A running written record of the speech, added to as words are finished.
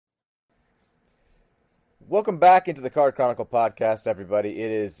Welcome back into the Card Chronicle podcast, everybody. It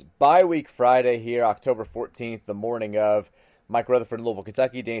is bye-week Friday here, October 14th, the morning of. Mike Rutherford in Louisville,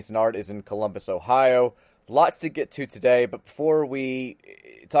 Kentucky. Danny Sennard is in Columbus, Ohio. Lots to get to today, but before we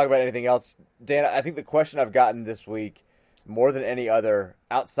talk about anything else, Dan, I think the question I've gotten this week, more than any other,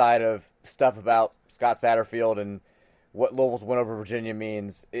 outside of stuff about Scott Satterfield and what Louisville's win over Virginia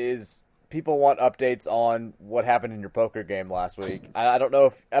means, is people want updates on what happened in your poker game last week. I don't know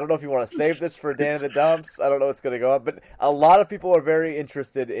if you want to save this for Dan in the Dumps. I don't know what's going to go on, but a lot of people are very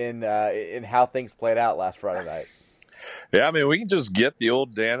interested in how things played out last Friday night. Yeah, I mean, we can just get the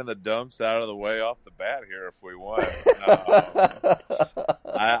old Dan in the Dumps out of the way off the bat here if we want.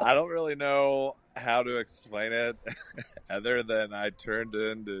 I don't really know how to explain it other than I turned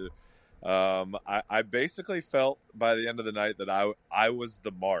into I basically felt by the end of the night that I was the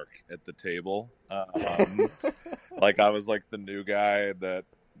mark at the table. Like I was like the new guy that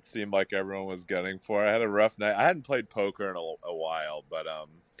it seemed like everyone was gunning for. I had a rough night. I hadn't played poker in a while, but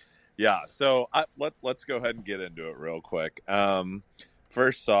yeah. So let's go ahead and get into it real quick.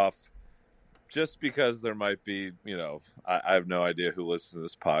 First off, just because there might be, I have no idea who listens to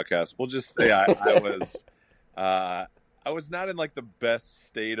this podcast. We'll just say I was not in like the best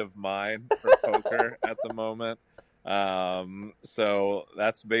state of mind for poker at the moment. So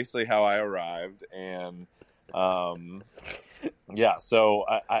that's basically how I arrived. And yeah, so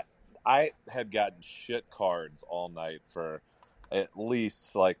I had gotten shit cards all night for at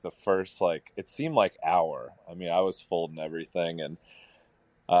least like the first, it seemed like hour. I mean, I was folding everything and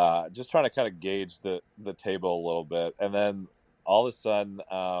just trying to kind of gauge the table a little bit. And then all of a sudden,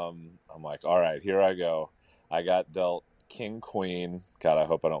 I'm like, all right, here I go. I got dealt King Queen. God, I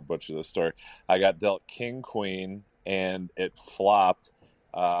hope I don't butcher this story. I got dealt King Queen, and it flopped.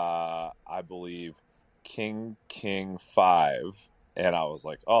 I believe King 5, and I was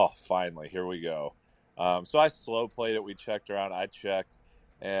like, oh, finally, here we go. So I slow played it. We checked around. I checked,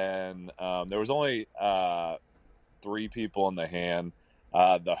 and there was only 3 people in the hand.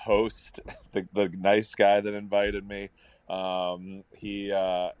 The host, the nice guy that invited me. He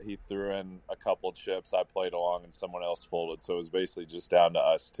threw in a couple chips. I played along and someone else folded. So it was basically just down to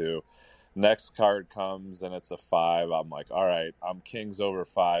us 2. Next card comes and it's a 5. I'm like, all right, I'm kings over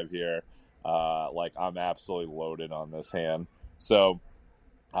 5 here. I'm absolutely loaded on this hand. So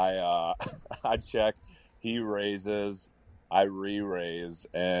I check, he raises, I re-raise,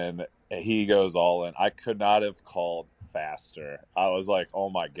 and he goes all in. I could not have called faster. I was like, oh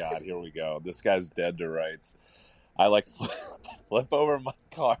my God, here we go. This guy's dead to rights. I flip over my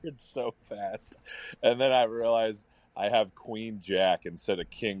cards so fast. And then I realized I have Queen Jack instead of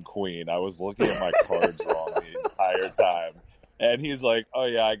King Queen. I was looking at my cards wrong the entire time. And he's like, oh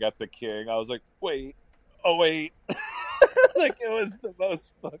yeah, I got the king. I was like, wait. It was the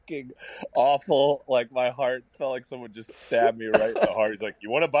most fucking awful. My heart felt like someone just stabbed me right in the heart. He's like, you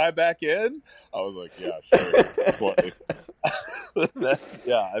want to buy back in? I was like, yeah, sure.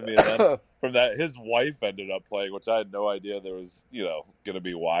 Yeah, I mean, then from that, his wife ended up playing, which I had no idea there was, going to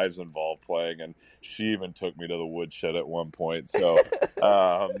be wives involved playing, and she even took me to the woodshed at one point. So,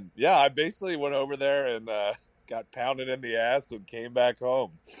 yeah, I basically went over there and got pounded in the ass and came back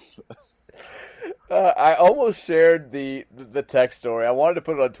home. I almost shared the text story. I wanted to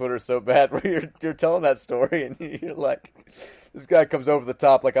put it on Twitter so bad, where you're telling that story and you're like, this guy comes over the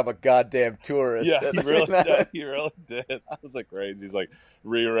top like I'm a goddamn tourist. Yeah, he really did. He really did. I was like crazy. He's like,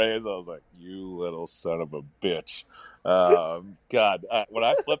 re-raise. I was like, you little son of a bitch. God, when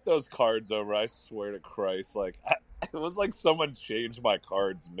I flipped those cards over, I swear to Christ, it was like someone changed my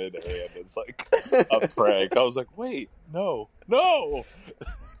cards mid-hand. It's like a prank. I was like, wait, no.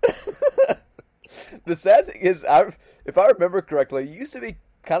 The sad thing is, if I remember correctly, you used to be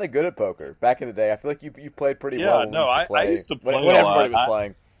kind of good at poker back in the day. I feel like you played pretty well. Yeah, no, I used to play when everybody was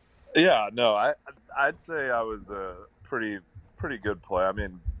playing. Yeah, no, I'd say I was a pretty good player. I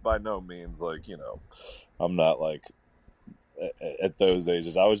mean, by no means I'm not at those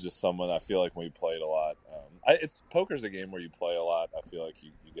ages. I was just someone. I feel like when we played a lot. Poker's a game where you play a lot. I feel like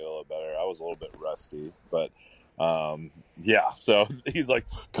you get a little better. I was a little bit rusty, but. Yeah, so he's like,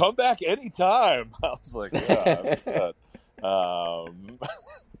 come back anytime. I was like, yeah.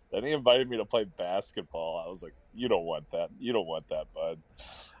 Then he invited me to play basketball. I was like, you don't want that, bud.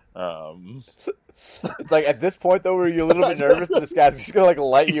 It's like, at this point though, were you a little bit nervous that this guy's just gonna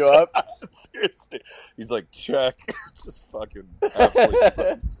light you up? Seriously, he's like, check. Just fucking absolutely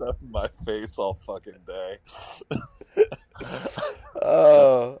putting stuff in my face all fucking day.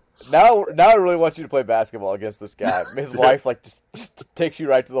 Now I really want you to play basketball against this guy. His wife just takes you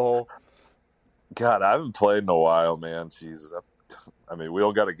right to the hole. God, I haven't played in a while, man. Jesus, I mean, we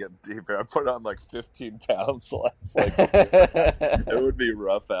don't got to get deeper. I put on like 15 pounds less. Like, it would be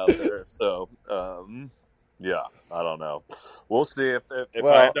rough out there. So, yeah, I don't know. We'll see if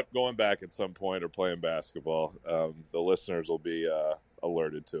I end up going back at some point or playing basketball. The listeners will be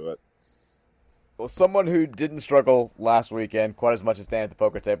alerted to it. Well, someone who didn't struggle last weekend quite as much as Dan at the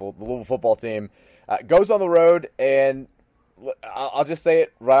poker table, the Louisville football team, goes on the road, and I'll just say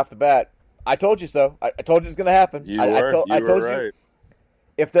it right off the bat. I told you so. I told you it's going to happen. I told right. you.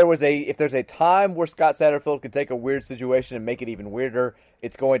 If there's a time where Scott Satterfield could take a weird situation and make it even weirder,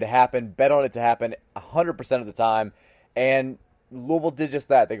 it's going to happen. Bet on it to happen 100% of the time. And Louisville did just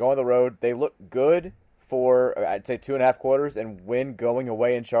that. They go on the road. They look good for, I'd say, 2.5 quarters and win going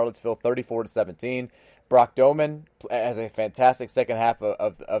away in Charlottesville 34-17. Brock Doman has a fantastic second half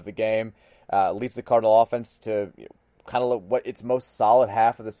of the game. Leads the Cardinal offense to kind of look what its most solid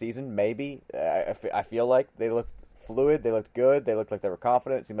half of the season, maybe. I feel like they looked fluid. They looked good. They looked like they were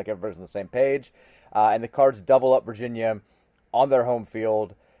confident. It seemed like everybody's on the same page. And the Cards double up Virginia on their home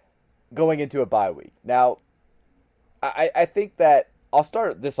field going into a bye week. Now, I think that I'll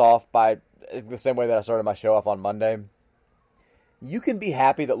start this off by the same way that I started my show off on Monday. You can be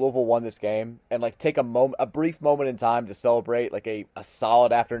happy that Louisville won this game and like take a brief moment in time to celebrate like a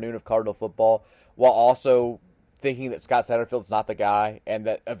solid afternoon of Cardinal football, while also thinking that Scott Satterfield's not the guy and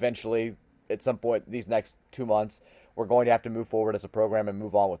that eventually at some point these next 2 months we're going to have to move forward as a program and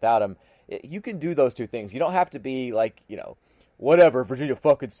move on without him. You can do those two things. You don't have to be like, whatever, Virginia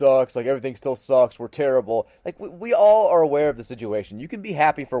fucking sucks, like everything still sucks, we're terrible. Like we all are aware of the situation. You can be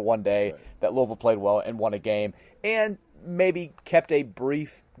happy for one day that Louisville played well and won a game and maybe kept a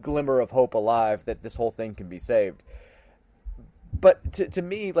brief glimmer of hope alive that this whole thing can be saved. But to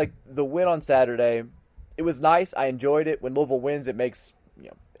me, like the win on Saturday, it was nice. I enjoyed it. When Louisville wins, it makes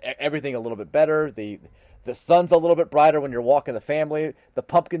everything a little bit better. The sun's a little bit brighter when you're walking the family. The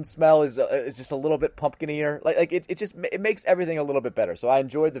pumpkin smell is just a little bit pumpkinier. Like it makes everything a little bit better. So I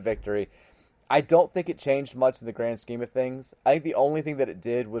enjoyed the victory. I don't think it changed much in the grand scheme of things. I think the only thing that it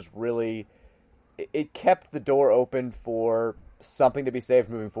did was really it kept the door open for something to be saved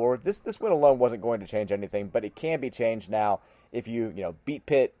moving forward. This win alone wasn't going to change anything, but it can be changed now if you beat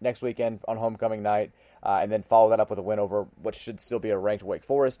Pitt next weekend on homecoming night. And then follow that up with a win over what should still be a ranked Wake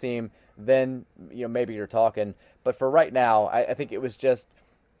Forest team, then maybe you're talking. But for right now, I think it was just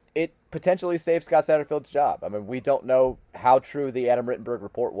it potentially saved Scott Satterfield's job. I mean, we don't know how true the Adam Rittenberg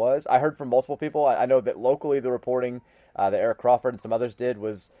report was. I heard from multiple people. I know that locally the reporting that Eric Crawford and some others did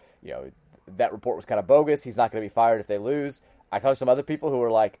was, that report was kind of bogus. He's not going to be fired if they lose. I talked to some other people who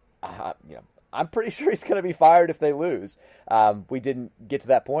were like, I'm pretty sure he's going to be fired if they lose. We didn't get to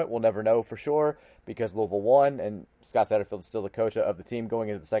that point. We'll never know for sure because Louisville won, and Scott Satterfield is still the coach of the team going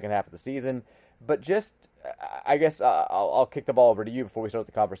into the second half of the season. But just, I guess I'll kick the ball over to you before we start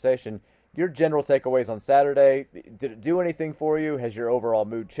the conversation. Your general takeaways on Saturday, did it do anything for you? Has your overall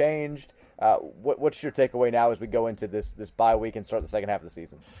mood changed? What's your takeaway now as we go into this bye week and start the second half of the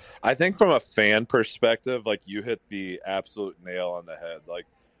season? I think from a fan perspective, like you hit the absolute nail on the head. Like,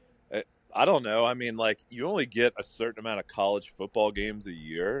 I don't know. I mean, like, you only get a certain amount of college football games a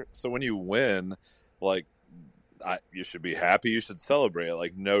year. So when you win, like, you should be happy. You should celebrate,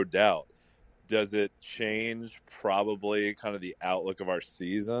 like, no doubt. Does it change probably kind of the outlook of our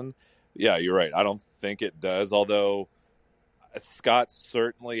season? Yeah, you're right. I don't think it does, although Scott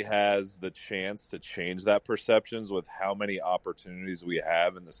certainly has the chance to change that perceptions with how many opportunities we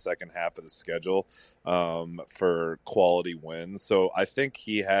have in the second half of the schedule for quality wins. So I think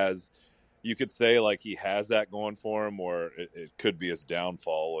he has – you could say like he has that going for him, or it could be his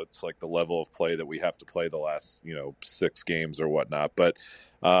downfall. It's like the level of play that we have to play the last 6 games or whatnot. But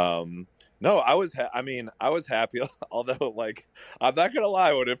no, I was happy. Although, like, I'm not gonna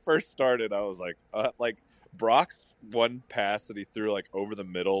lie, when it first started, I was like Brock's one pass that he threw like over the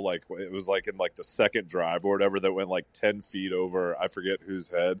middle, like it was like in like the second drive or whatever, that went like 10 feet over, I forget whose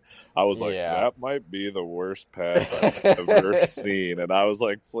head. I was like, that might be the worst pass I've ever seen. And I was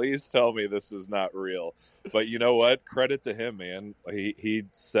like, please tell me this is not real. But you know what? Credit to him, man. He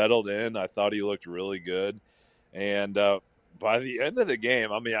settled in. I thought he looked really good. And by the end of the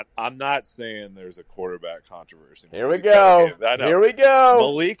game, I mean, I'm not saying there's a quarterback controversy. Here we go. Here we go.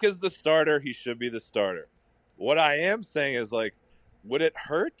 Malik is the starter. He should be the starter. What I am saying is, like, would it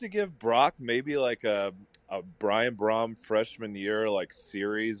hurt to give Brock maybe like a Brian Brom freshman year, like,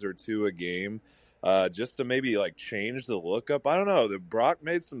 series or 2 a game, just to maybe like change the look up? I don't know. Brock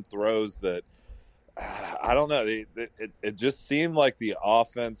made some throws that I don't know. It just seemed like the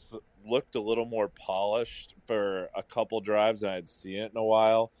offense looked a little more polished for a couple drives, and I'd seen it in a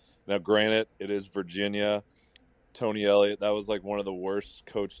while. Now, granted, it is Virginia. Tony Elliott. That was like one of the worst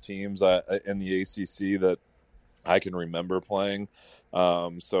coach teams in the ACC that I can remember playing.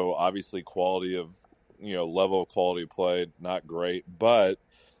 So obviously quality of, level of quality of play, not great, but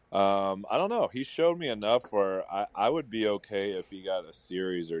I don't know. He showed me enough where I would be okay if he got a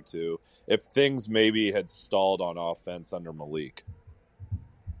series or two, if things maybe had stalled on offense under Malik.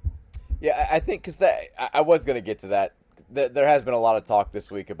 Yeah, I think because I was going to get to that. There has been a lot of talk this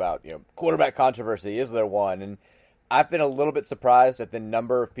week about quarterback controversy. Is there one? And I've been a little bit surprised at the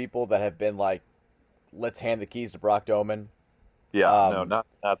number of people that have been like, "Let's hand the keys to Brock Doman." Yeah, no,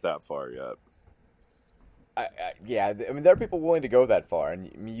 not that far yet. Yeah, I mean, there are people willing to go that far,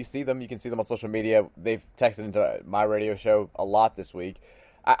 and you see them. You can see them on social media. They've texted into my radio show a lot this week.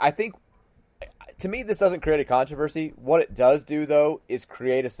 I think, to me, this doesn't create a controversy. What it does do, though, is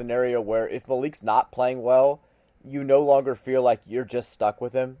create a scenario where if Malik's not playing well, you no longer feel like you're just stuck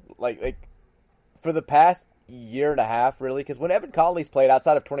with him. Like for the past year and a half, really, because when Evan Conley's played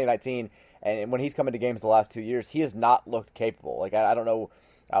outside of 2019, and when he's come into games the last 2 years, he has not looked capable. Like I don't know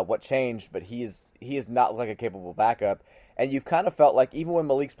what changed, but he is not like a capable backup. And you've kind of felt like even when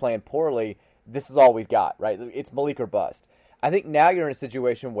Malik's playing poorly, this is all we've got, right? It's Malik or bust. I think now you're in a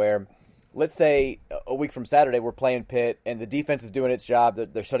situation where, let's say a week from Saturday, we're playing Pitt, and the defense is doing its job.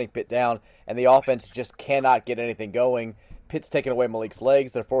 They're shutting Pitt down, and the offense just cannot get anything going. Pitt's taking away Malik's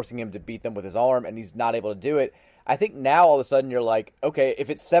legs. They're forcing him to beat them with his arm, and he's not able to do it. I think now all of a sudden you're like, okay, if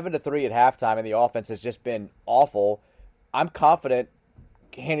it's 7-3 at halftime and the offense has just been awful, I'm confident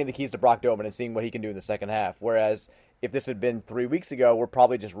handing the keys to Brock Doman and seeing what he can do in the second half. Whereas if this had been 3 weeks ago, we're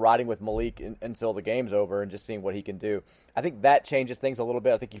probably just riding with Malik until the game's over and just seeing what he can do. I think that changes things a little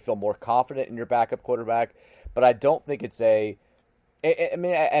bit. I think you feel more confident in your backup quarterback, but I don't think it's I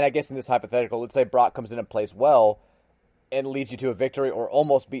mean, and I guess in this hypothetical, let's say Brock comes in and plays well and leads you to a victory or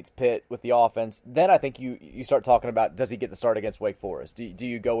almost beats Pitt with the offense, then I think you start talking about, does he get the start against Wake Forest? Do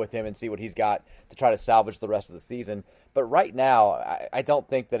you go with him and see what he's got to try to salvage the rest of the season? But right now, I don't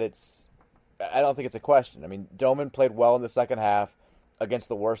think it's a question. I mean, Doman played well in the second half against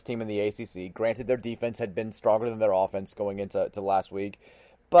the worst team in the ACC. Granted, their defense had been stronger than their offense going into last week.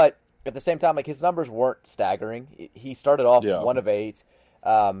 But at the same time, like, his numbers weren't staggering. He started off 1 of 8.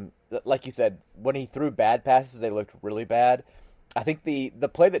 Like you said, when he threw bad passes, they looked really bad. I think the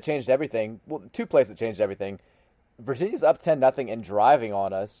play that changed everything, well, 2 plays that changed everything, Virginia's up 10-0 and driving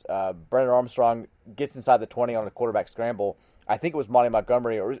on us. Brennan Armstrong gets inside the 20 on a quarterback scramble. I think it was Monty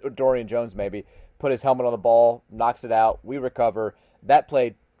Montgomery or Dorian Jones maybe, put his helmet on the ball, knocks it out, we recover. That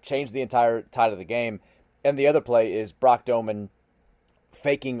play changed the entire tide of the game. And the other play is Brock Doman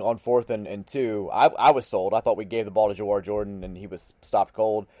faking on 4th and 2. I was sold. I thought we gave the ball to Jawar Jordan and he was stopped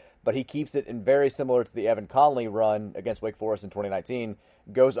cold. But he keeps it, in very similar to the Evan Conley run against Wake Forest in 2019,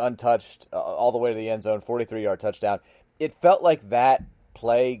 goes untouched all the way to the end zone, 43-yard touchdown. It felt like that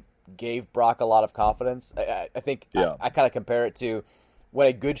play gave Brock a lot of confidence. I think I kind of compare it to when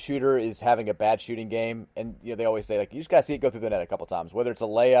a good shooter is having a bad shooting game, and they always say, like, you just got to see it go through the net a couple times. Whether it's a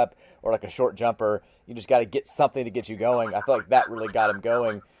layup or like a short jumper, you just got to get something to get you going. I feel like that really got him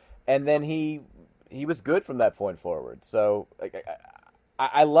going. And then he was good from that point forward. So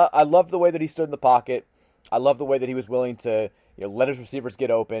I love the way that he stood in the pocket. I love the way that he was willing to let his receivers get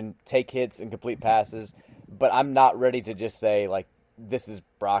open, take hits, and complete passes. But I'm not ready to just say, like, this is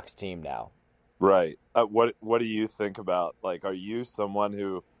Brock's team now. Right. What do you think about, like, are you someone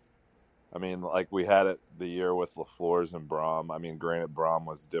who, I mean, like we had it the year with LaFleur's and Brom. I mean, granted, Brom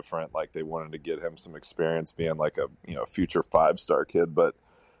was different. Like, they wanted to get him some experience being like a future 5-star kid. But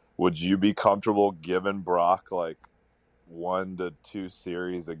would you be comfortable giving Brock like 1 to 2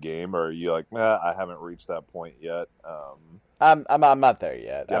 series a game, or are you like, nah, I haven't reached that point yet? I'm not there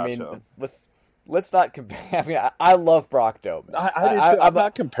yet. Gotcha. I mean, let's not compare. I mean, I love Brock Doman. I do too. I'm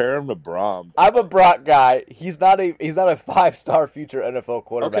not comparing him to Brom. I'm a Brock guy. He's not a 5-star future NFL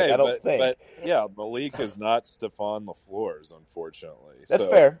quarterback. Okay, I don't think. But yeah, Malik is not Stephon LaFleur's, unfortunately. That's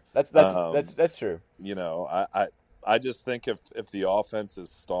fair. That's true. I just think if the offense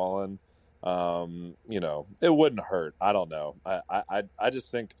is stalling, it wouldn't hurt. I don't know. I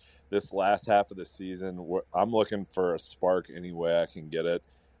just think this last half of the season, I'm looking for a spark any way I can get it.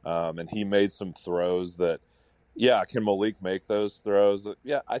 And he made some throws that, can Malik make those throws?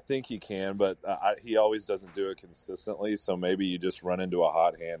 Yeah, I think he can, but he always doesn't do it consistently. So maybe you just run into a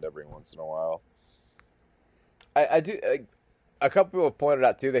hot hand every once in a while. I do. A couple people have pointed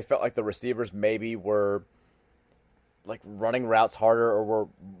out too. They felt like the receivers maybe were like running routes harder, or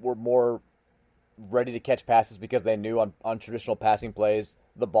were more ready to catch passes because they knew on traditional passing plays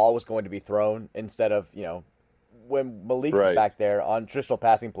the ball was going to be thrown instead of when Malik's Right. back there on traditional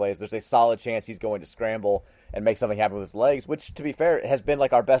passing plays, there's a solid chance he's going to scramble and make something happen with his legs, which, to be fair, has been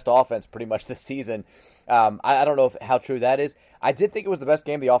like our best offense pretty much this season. I don't know how true that is. I did think it was the best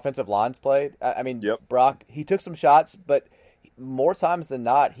game the offensive line's played. I mean, Yep. Brock, he took some shots, but more times than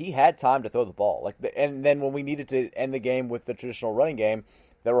not, he had time to throw the ball. And then when we needed to end the game with the traditional running game,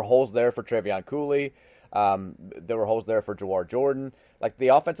 there were holes there for Travion Cooley. There were holes there for Jawar Jordan. Like, the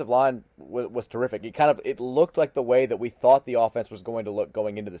offensive line was terrific. It looked like the way that we thought the offense was going to look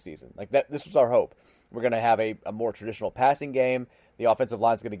going into the season. Like, that, this was our hope. We're going to have a more traditional passing game. The offensive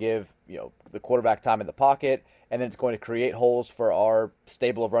line is going to give, the quarterback time in the pocket, and then it's going to create holes for our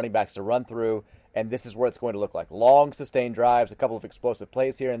stable of running backs to run through. And this is where it's going to look like long, sustained drives, a couple of explosive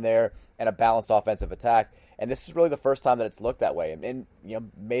plays here and there, and a balanced offensive attack. And this is really the first time that it's looked that way. And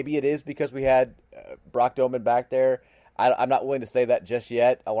maybe it is because we had Brock Doman back there. I'm not willing to say that just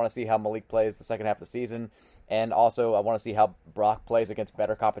yet. I want to see how Malik plays the second half of the season. And also, I want to see how Brock plays against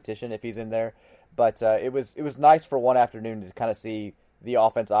better competition if he's in there. But it was nice for one afternoon to kind of see the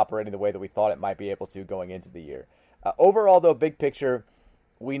offense operating the way that we thought it might be able to going into the year. Overall, though, big picture,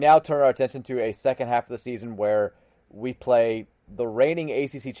 we now turn our attention to a second half of the season where we play the reigning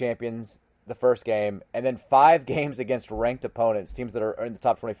ACC champions the first game, and then 5 games against ranked opponents, teams that are in the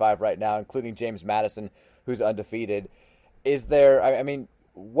top 25 right now, including James Madison, who's undefeated. Is there, I mean,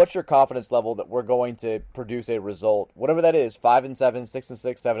 what's your confidence level that we're going to produce a result, whatever that is, 5-7,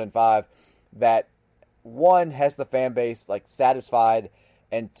 6-6, 7-5, that one, has the fan base like satisfied,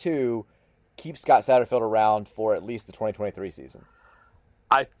 and two, keep Scott Satterfield around for at least the 2023 season?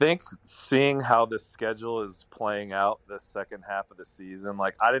 I think seeing how the schedule is playing out this second half of the season,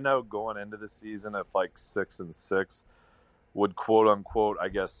 like, I didn't know going into the season if like 6-6 would, quote unquote, I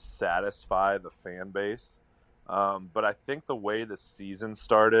guess, satisfy the fan base. But I think the way the season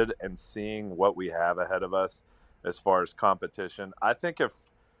started and seeing what we have ahead of us as far as competition, I think if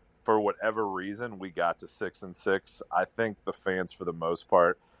for whatever reason we got to 6-6, I think the fans, for the most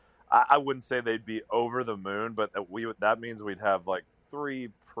part, I wouldn't say they'd be over the moon, but that means we'd have like 3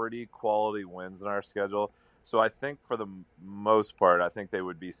 pretty quality wins in our schedule. So I think for the most part, I think they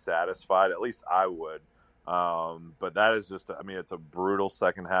would be satisfied. At least I would. But that is just, I mean, it's a brutal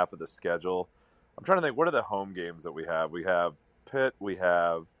second half of the schedule. I'm trying to think, what are the home games that we have? We have Pitt, we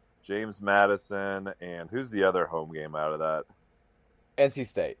have James Madison, and who's the other home game out of that? NC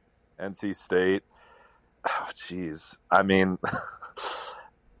State. NC State. Oh, geez. I mean,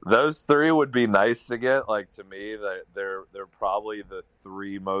 those 3 would be nice to get. Like, to me, that they're probably the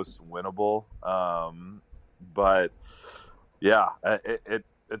 3 most winnable. But yeah,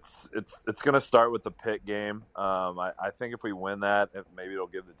 it's going to start with the Pitt game. I think if we win that, maybe it'll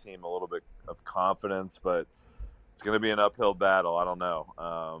give the team a little bit of confidence. But it's going to be an uphill battle. I don't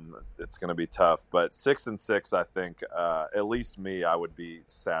know. It's going to be tough. But 6-6, I think, at least me, I would be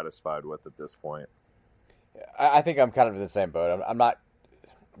satisfied with at this point. I think I'm kind of in the same boat. I'm not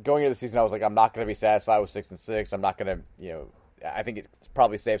going into the season. I was like, I'm not going to be satisfied with 6-6. I'm not going to, I think it's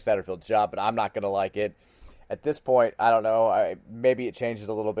probably saved Satterfield's job, but I'm not going to like it. At this point, I don't know. Maybe it changes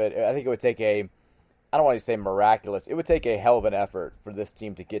a little bit. I think it would take I don't want to say miraculous. It would take a hell of an effort for this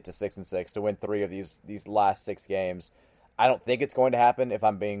team to get to 6-6, to win 3 of these last 6 games. I don't think it's going to happen, if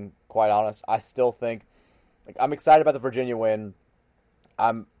I'm being quite honest. I still think, I'm excited about the Virginia win.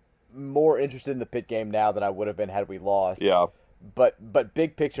 I'm more interested in the Pitt game now than I would have been had we lost. Yeah. But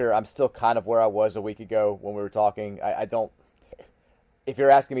big picture, I'm still kind of where I was a week ago when we were talking. I don't. If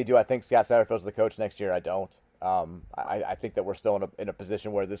you're asking me, do I think Scott Satterfield's the coach next year? I don't. I think that we're still in a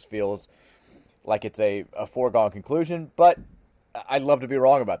position where this feels like it's a foregone conclusion. But I'd love to be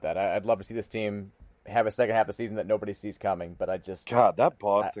wrong about that. I'd love to see this team have a second half of the season that nobody sees coming. But God, that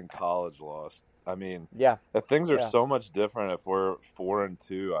Boston College loss. I mean, yeah, things are so much different if we're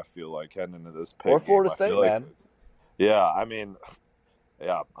 4-2. I feel like heading into this Pitt or Florida game. State, man. Yeah, I mean,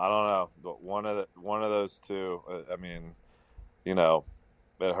 yeah, I don't know. But one of those two. I mean, it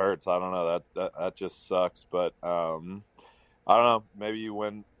hurts. I don't know. That just sucks. But I don't know. Maybe you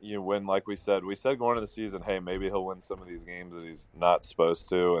win. Like we said going into the season. Hey, maybe he'll win some of these games that he's not supposed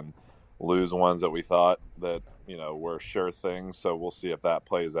to, and lose ones that we thought that were sure things. So we'll see if that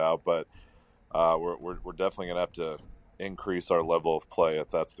plays out. But we're definitely gonna have to increase our level of play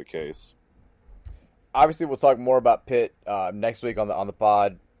if that's the case. Obviously, we'll talk more about Pitt next week on the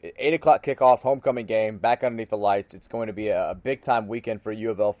pod. 8:00 kickoff, homecoming game, back underneath the lights. It's going to be a big-time weekend for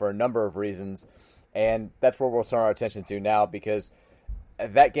U of L for a number of reasons, and that's where we'll turn our attention to now, because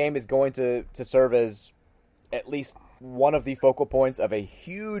that game is going to serve as at least one of the focal points of a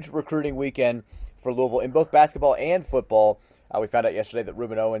huge recruiting weekend for Louisville in both basketball and football. We found out yesterday that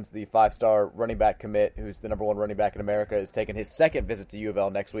Ruben Owens, the 5-star running back commit, who's the number 1 running back in America, is taking his second visit to U of L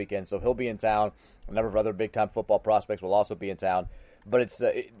next weekend, so he'll be in town. A number of other big-time football prospects will also be in town. But it's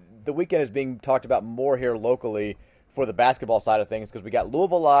the weekend is being talked about more here locally for the basketball side of things because we got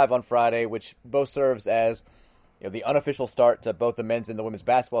Louisville Live on Friday, which both serves as the unofficial start to both the men's and the women's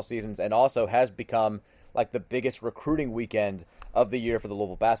basketball seasons, and also has become like the biggest recruiting weekend of the year for the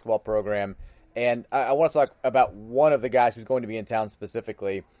Louisville basketball program. And I want to talk about one of the guys who's going to be in town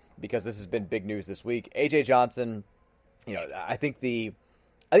specifically because this has been big news this week. A.J. Johnson, I think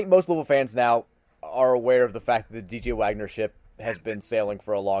most Louisville fans now are aware of the fact that the DJ Wagner ship has been sailing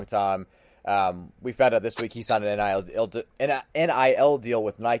for a long time. We found out this week he signed an NIL deal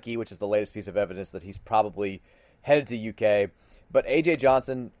with Nike, which is the latest piece of evidence that he's probably headed to UK. But A.J.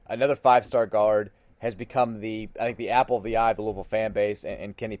 Johnson, another 5-star guard, has become the apple of the eye of the Louisville fan base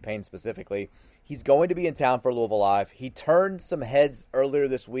and Kenny Payne specifically. He's going to be in town for Louisville Live. He turned some heads earlier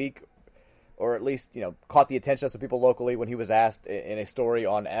this week, or at least, caught the attention of some people locally when he was asked in a story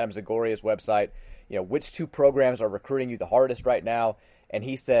on Adam Zagoria's website, which 2 programs are recruiting you the hardest right now? And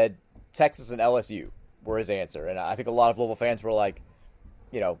he said Texas and LSU were his answer. And I think a lot of Louisville fans were like,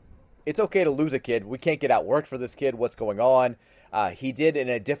 it's okay to lose a kid. We can't get outworked for this kid. What's going on? He did, in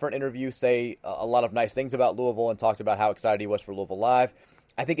a different interview, say a lot of nice things about Louisville and talked about how excited he was for Louisville Live.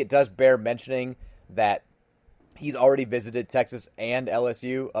 I think it does bear mentioning that he's already visited Texas and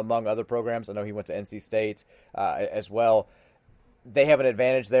LSU, among other programs. I know he went to NC State as well. They have an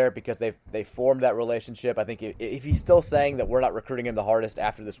advantage there because they formed that relationship. I think if he's still saying that we're not recruiting him the hardest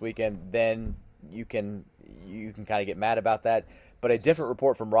after this weekend, then you can kind of get mad about that. But a different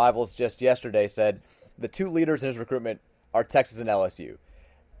report from Rivals just yesterday said the 2 leaders in his recruitment are Texas and LSU.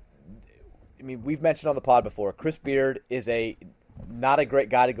 I mean, we've mentioned on the pod before, Chris Beard is not a great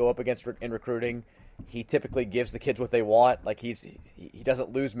guy to go up against in recruiting. He typically gives the kids what they want. Like he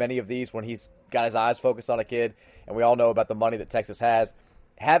doesn't lose many of these when he's got his eyes focused on a kid, and we all know about the money that Texas has.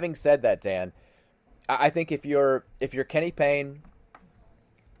 Having said that, Dan, I think if you're Kenny Payne,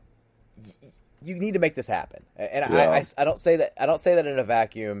 you need to make this happen. And yeah. I don't say that in a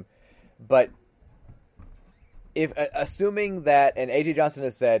vacuum, but if assuming that, and A.J. Johnson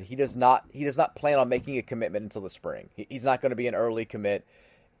has said he does not plan on making a commitment until the spring. He's not going to be an early commit.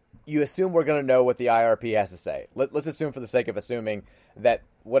 You assume we're going to know what the IRP has to say. Let's assume, for the sake of assuming, that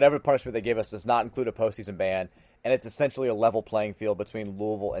whatever punishment they give us does not include a postseason ban, and it's essentially a level playing field between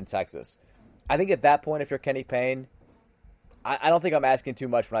Louisville and Texas. I think at that point, if you're Kenny Payne, I don't think I'm asking too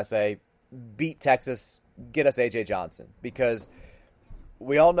much when I say beat Texas, get us A.J. Johnson, because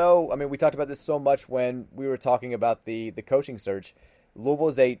we all know, I mean, we talked about this so much when we were talking about the coaching search. Louisville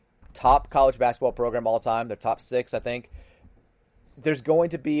is a top college basketball program all time. They're top 6, I think. There's going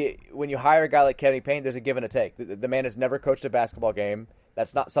to be, when you hire a guy like Kenny Payne, there's a give and a take. The man has never coached a basketball game.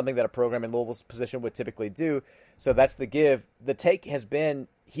 That's not something that a program in Louisville's position would typically do. So that's the give. The take has been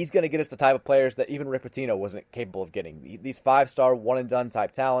he's going to get us the type of players that even Rick Pitino wasn't capable of getting. These 5-star, one-and-done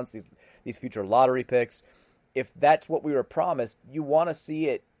type talents, these future lottery picks. If that's what we were promised, you want to see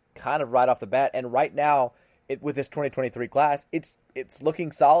it kind of right off the bat. And right now, with this 2023 class, it's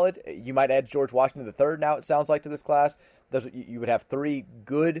looking solid. You might add George Washington III now, it sounds like, to this class. You would have 3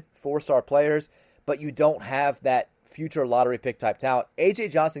 good 4-star players, but you don't have that future lottery pick type talent. A.J.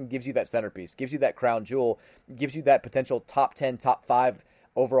 Johnson gives you that centerpiece, gives you that crown jewel, gives you that potential top 10, top 5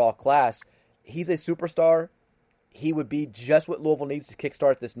 overall class. He's a superstar. He would be just what Louisville needs to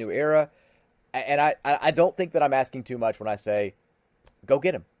kickstart this new era. And I don't think that I'm asking too much when I say, go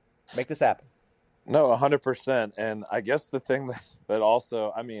get him. Make this happen. No, 100%. And I guess the thing that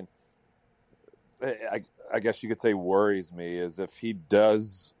also, I mean, I guess you could say worries me is if he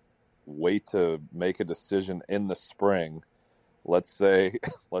does wait to make a decision in the spring, let's say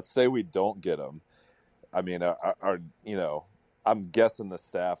we don't get him. I mean, I'm guessing the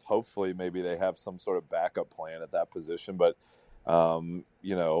staff, hopefully maybe they have some sort of backup plan at that position, but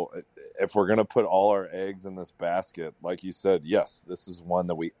if we're going to put all our eggs in this basket, like you said, yes, this is one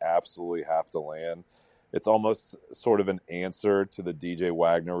that we absolutely have to land. It's almost sort of an answer to the DJ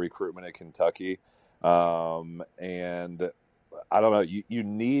Wagner recruitment at Kentucky. And I don't know, you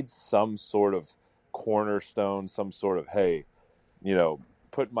need some sort of cornerstone, some sort of, hey,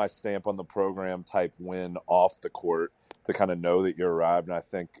 put my stamp on the program type win off the court to kind of know that you're arrived. And I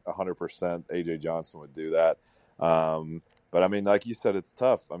think 100% A.J. Johnson would do that. But I mean, like you said, it's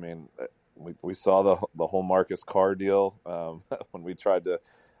tough. I mean, we saw the whole Marcus Carr deal when we tried to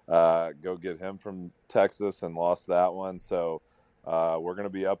go get him from Texas and lost that one. So we're going to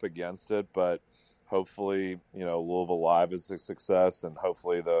be up against it. But hopefully, Louisville Live is a success, and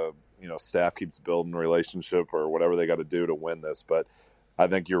hopefully the, staff keeps building a relationship or whatever they got to do to win this. But I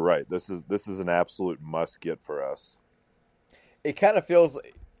think you're right. This is an absolute must get for us. It kind of feels,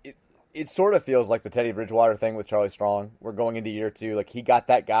 it sort of feels like the Teddy Bridgewater thing with Charlie Strong. We're going into year 2. Like, he got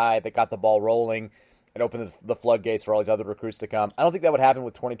that guy that got the ball rolling and opened the floodgates for all these other recruits to come. I don't think that would happen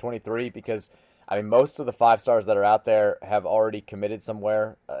with 2023 because, I mean, most of the 5-stars that are out there have already committed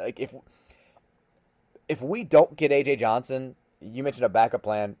somewhere. Like, if we don't get A.J. Johnson, you mentioned a backup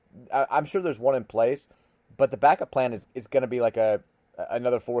plan. I'm sure there's one in place, but the backup plan is going to be like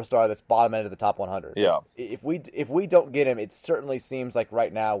another 4-star that's bottom end of the top 100. Yeah. If we don't get him, it certainly seems like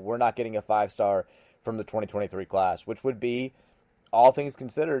right now we're not getting a 5-star from the 2023 class, which would be, all things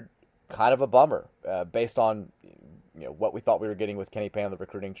considered, kind of a bummer based on what we thought we were getting with Kenny Payne on the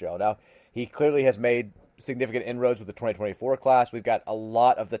recruiting trail. Now, he clearly has made significant inroads with the 2024 class. We've got a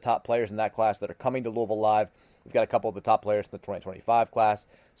lot of the top players in that class that are coming to Louisville Live. We've got a couple of the top players in the 2025 class.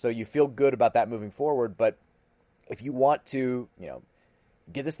 So you feel good about that moving forward. But if you want to,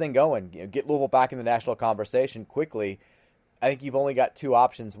 get this thing going, get Louisville back in the national conversation quickly, I think you've only got 2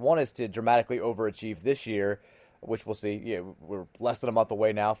 options. One is to dramatically overachieve this year, which we'll see. We're less than a month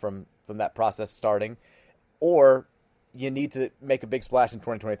away now from that process starting. Or you need to make a big splash in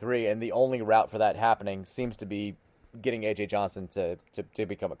 2023, and the only route for that happening seems to be getting A.J. Johnson to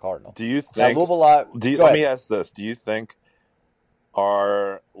become a Cardinal. Do you think? Now, Louisville, let me ask this: do you think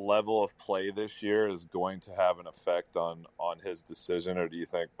our level of play this year is going to have an effect on his decision, or do you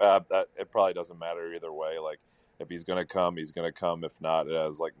think that it probably doesn't matter either way? Like, if he's going to come, he's going to come. If not, it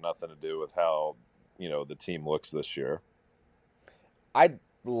has nothing to do with how the team looks this year. I'd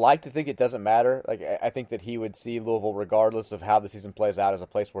like to think it doesn't matter. Like, I think that he would see Louisville, regardless of how the season plays out, as a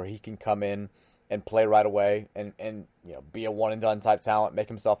place where he can come in and play right away and be a one and done type talent, make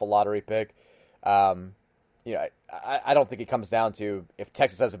himself a lottery pick. I don't think it comes down to if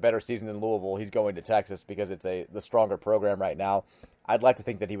Texas has a better season than Louisville, he's going to Texas because it's the stronger program right now. I'd like to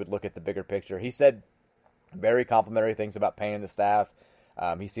think that he would look at the bigger picture. He said very complimentary things about Payne and the staff.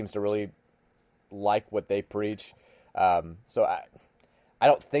 He seems to really like what they preach. So I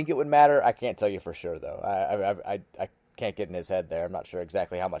don't think it would matter. I can't tell you for sure, though. I can't get in his head there. I'm not sure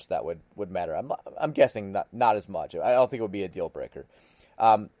exactly how much that would matter. I'm guessing not as much. I don't think it would be a deal breaker.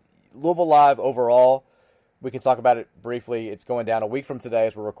 Louisville Live overall, we can talk about it briefly. It's going down a week from today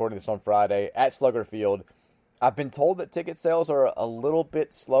as we're recording this on Friday at Slugger Field. I've been told that ticket sales are a little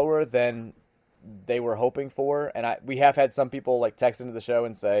bit slower than they were hoping for, and we have had some people like text into the show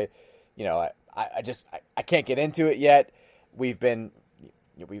and say, I can't get into it yet. We've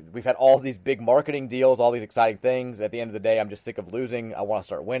had all these big marketing deals, all these exciting things. At the end of the day, I'm just sick of losing. I want to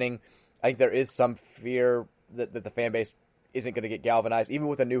start winning. I think there is some fear that the fan base isn't going to get galvanized, even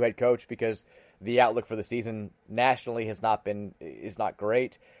with a new head coach, because the outlook for the season nationally is not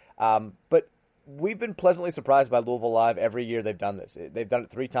great. But we've been pleasantly surprised by Louisville Live every year they've done this. They've done it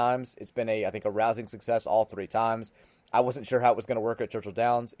 3 times. It's been I think a rousing success all 3 times. I wasn't sure how it was going to work at Churchill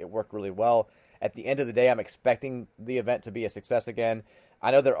Downs. It worked really well. At the end of the day, I'm expecting the event to be a success again.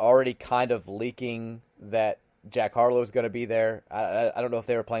 I know they're already kind of leaking that Jack Harlow is going to be there. I don't know if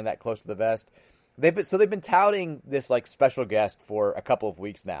they were playing that close to the vest. They've been touting this like special guest for a couple of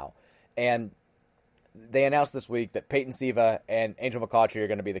weeks now, and they announced this week that Peyton Siva and Angel McCautry are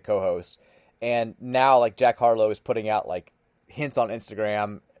going to be the co-hosts. And now like Jack Harlow is putting out like hints on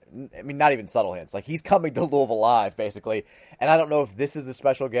Instagram. I mean, not even subtle hints. Like, he's coming to Louisville Live, basically. And I don't know if this is the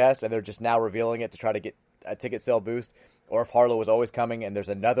special guest and they're just now revealing it to try to get a ticket sale boost, or if Harlow was always coming and there's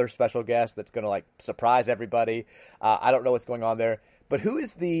another special guest that's going to, like, surprise everybody. I don't know what's going on there. But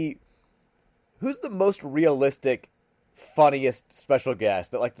who's the most realistic, funniest special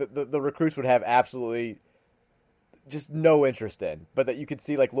guest that, like, the recruits would have absolutely just no interest in, but that you could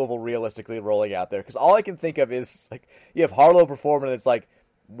see, like, Louisville realistically rolling out there? Because all I can think of is, like, you have Harlow performing and it's like,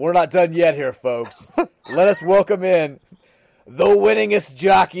 we're not done yet here, folks. Let us welcome in the winningest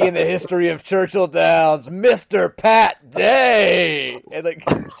jockey in the history of Churchill Downs, Mr. Pat Day. And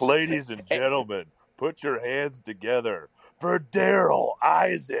like, ladies and gentlemen, put your hands together for Daryl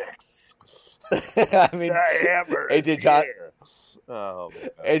Isaacs. I mean, AJ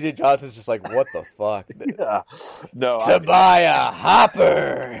Johnson's just like, what the fuck? Yeah. No, Tobiah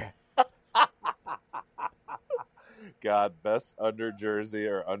Hopper. God, best under jersey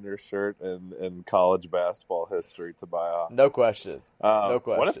or undershirt in college basketball history, Tobiah. No question. No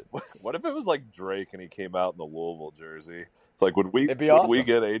question. What if it was like Drake and he came out in the Louisville jersey? It's like, would we get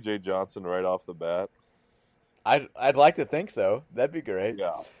AJ Johnson right off the bat? I'd like to think so. That'd be great.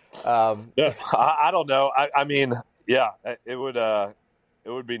 Yeah. I don't know. I mean, yeah, it would. it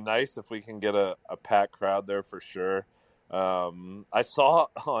would be nice if we can get a packed crowd there for sure. I saw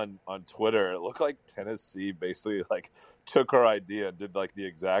on Twitter, it looked like Tennessee basically like took our idea and did like the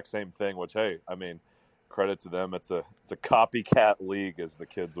exact same thing, which, hey, I mean, credit to them. It's a copycat league, as the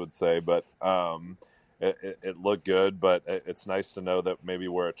kids would say, but it looked good. But it's nice to know that maybe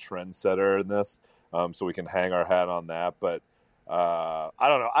we're a trendsetter in this, so we can hang our hat on that. But I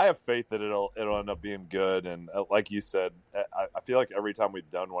don't know. I have faith that it'll end up being good. And like you said, I feel like every time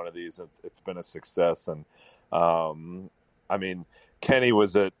we've done one of these, it's been a success. And I mean, Kenny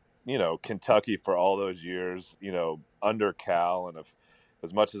was at Kentucky for all those years, under Cal, and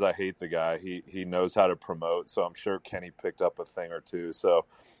as much as I hate the guy, he knows how to promote. So I'm sure Kenny picked up a thing or two. So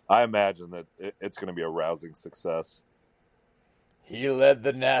I imagine that it's going to be a rousing success. He led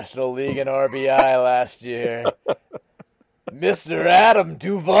the National League in RBI last year. Mr. Adam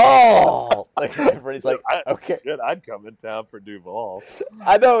Duvall. Like, everybody's like, okay. Shit, I'd come in town for Duvall.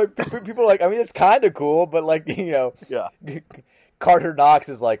 I know. People are like, I mean, it's kind of cool, but like, Yeah. Carter Knox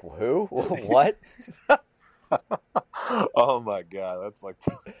is like, who? What? Oh my god, that's like,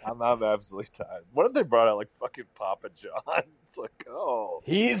 I'm absolutely tired. What if they brought out like fucking Papa John? It's like, oh,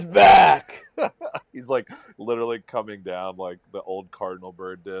 he's back. He's like literally coming down like the old Cardinal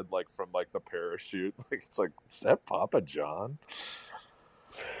bird did, like from like the parachute. Like, it's like, is that Papa John?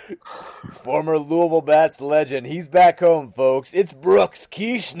 Former Louisville Bats legend. He's back home, folks. It's Brooks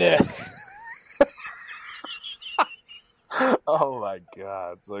Kieschnick. Oh my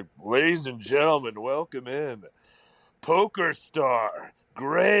god. It's like, ladies and gentlemen, welcome in poker star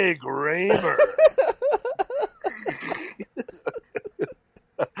Greg Raymer.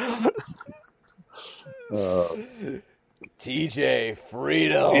 TJ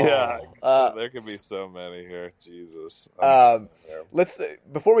Friedel. Yeah, there could be so many here. Jesus. Let's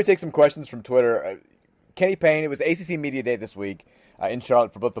before we take some questions from Twitter, Kenny Payne. It was ACC Media Day this week in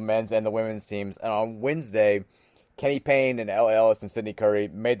Charlotte for both the men's and the women's teams, and on Wednesday, Kenny Payne and L. Ellis and Sydney Curry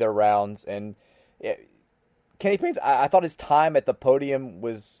made their rounds, and Kenny Payne's. I thought his time at the podium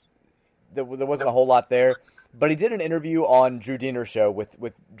was there wasn't a whole lot there, but he did an interview on Drew Diener's show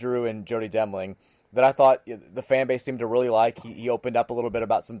with Drew and Jody Demling that I thought the fan base seemed to really like. He opened up a little bit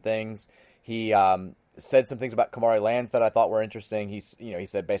about some things. He said some things about Kamari Lands that I thought were interesting. He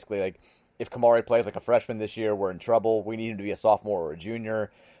said basically like, if Kamari plays like a freshman this year, we're in trouble. We need him to be a sophomore or a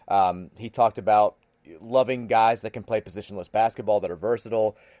junior. He talked about loving guys that can play positionless basketball that are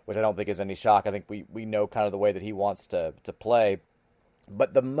versatile, which I don't think is any shock. I think we know kind of the way that he wants to play.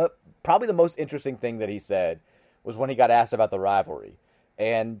 But probably the most interesting thing that he said was when he got asked about the rivalry.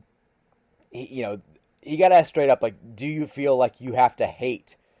 And he got asked straight up, like, do you feel like you have to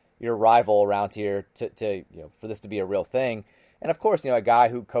hate your rival around here to for this to be a real thing? And of course, a guy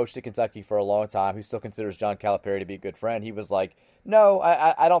who coached at Kentucky for a long time, who still considers John Calipari to be a good friend, he was like, no,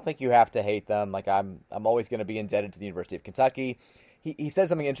 I don't think you have to hate them. Like, I'm always going to be indebted to the University of Kentucky. He said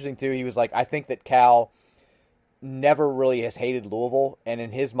something interesting too. He was like, I think that Cal never really has hated Louisville, and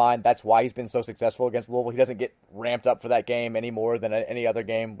in his mind, that's why he's been so successful against Louisville. He doesn't get ramped up for that game any more than any other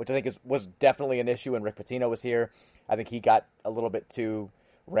game, which I think was definitely an issue when Rick Pitino was here. I think he got a little bit too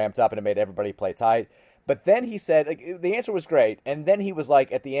ramped up, and it made everybody play tight. But then he said, like, the answer was great, and then he was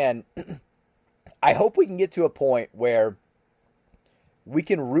like, at the end, I hope we can get to a point where we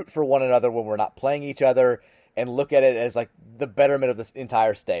can root for one another when we're not playing each other and look at it as like the betterment of this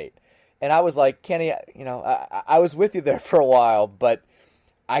entire state. And I was like, Kenny, I was with you there for a while, but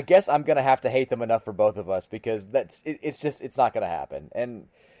I guess I'm going to have to hate them enough for both of us, because it's not going to happen. And,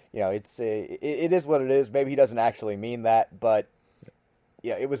 it is what it is. Maybe he doesn't actually mean that, but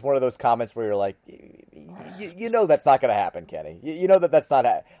yeah, it was one of those comments where you're like, that's not going to happen, Kenny. That's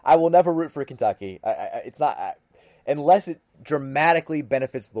not. I will never root for Kentucky. It's not unless it dramatically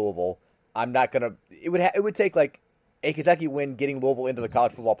benefits Louisville. I'm not going to. It would take like a Kentucky win getting Louisville into the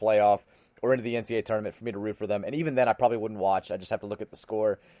college football playoff or into the NCAA tournament for me to root for them. And even then, I probably wouldn't watch. I just have to look at the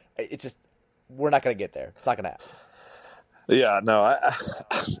score. It's just, we're not going to get there. It's not going to happen. Yeah, no,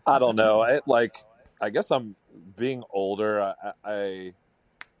 I don't know. I guess I'm being older. I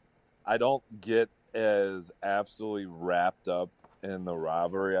don't get as absolutely wrapped up in the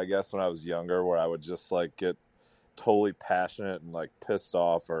rivalry, I guess, when I was younger, where I would just like get totally passionate and like pissed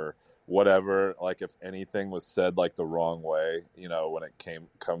off or whatever, like if anything was said like the wrong way, when it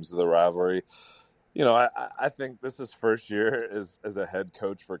comes to the rivalry. I think this is first year as a head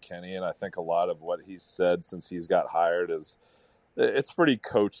coach for Kenny, and I think a lot of what he's said since he's got hired it's pretty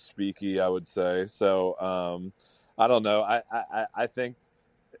coach speaky, I would say. So I don't know. I think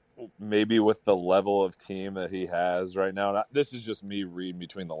maybe with the level of team that he has right now, and this is just me reading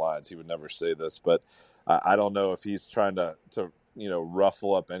between the lines, he would never say this, but I don't know if he's trying to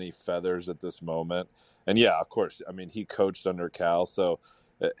ruffle up any feathers at this moment. And yeah, of course, I mean, he coached under Cal, so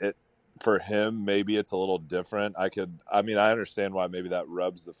it for him, maybe it's a little different. I understand why maybe that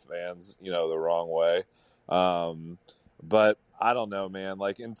rubs the fans, the wrong way. But I don't know, man.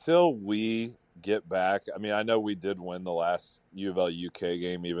 Like, until we get back, I mean, I know we did win the last U of L UK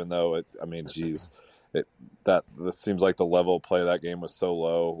game, even though this seems like the level of play of that game was so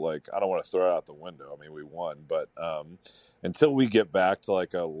low. Like, I don't want to throw it out the window. I mean, we won, but until we get back to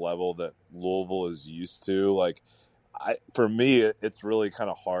like a level that Louisville is used to, like, for me, it's really kind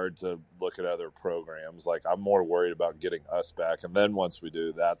of hard to look at other programs. Like, I'm more worried about getting us back, and then once we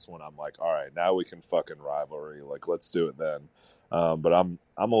do, that's when I'm like, all right, now we can fucking rivalry. Like, let's do it then. But I'm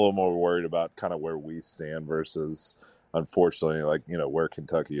a little more worried about kind of where we stand versus, unfortunately, like, where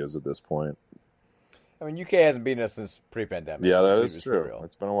Kentucky is at this point. I mean, UK hasn't beaten us since pre-pandemic. Yeah, that is true.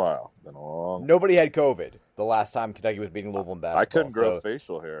 It's been a while. Been a long. Nobody had COVID the last time Kentucky was beating Louisville in basketball. I couldn't grow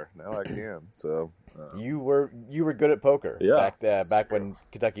facial hair. Now I can. So you were good at poker. Yeah, back when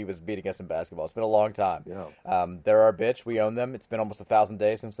Kentucky was beating us in basketball. It's been a long time. Yeah. They're our bitch. We own them. It's been almost 1,000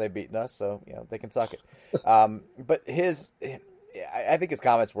 days since they've beaten us, so they can suck it. But I think his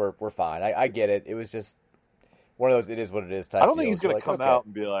comments were fine. I get it. It was just one of those it is what it is type. I don't think he's going to come out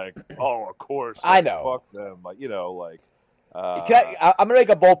and be like, oh, of course. I know. Fuck them. Like, I'm going to make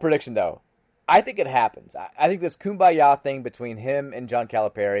a bold prediction, though. I think it happens. I think this kumbaya thing between him and John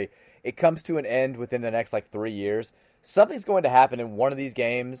Calipari, it comes to an end within the next, 3 years. Something's going to happen in one of these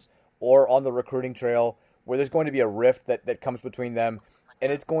games or on the recruiting trail where there's going to be a rift that comes between them,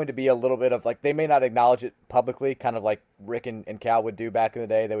 and it's going to be a little bit of, they may not acknowledge it publicly, kind of like Rick and Cal would do back in the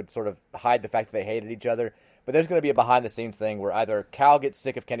day. They would sort of hide the fact that they hated each other. But there's going to be a behind-the-scenes thing where either Cal gets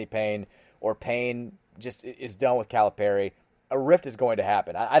sick of Kenny Payne or Payne just is done with Calipari. A rift is going to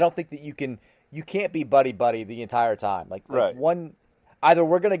happen. I don't think that you can't be buddy-buddy the entire time. Right. Either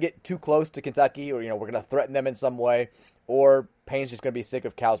we're going to get too close to Kentucky or, we're going to threaten them in some way, or Payne's just going to be sick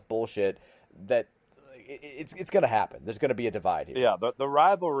of Cal's bullshit. That it's going to happen. There's going to be a divide here. Yeah, the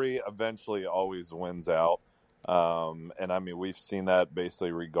rivalry eventually always wins out. And I mean, we've seen that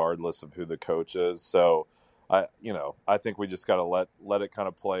basically regardless of who the coach is. So I think we just got to let it kind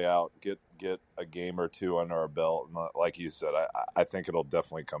of play out, get a game or two under our belt. And like you said, I think it'll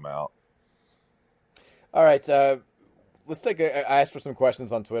definitely come out. All right. Let's I asked for some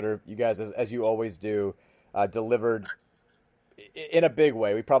questions on Twitter. You guys, as you always do, delivered in a big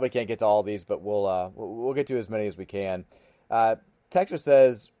way. We probably can't get to all these, but we'll get to as many as we can. Texter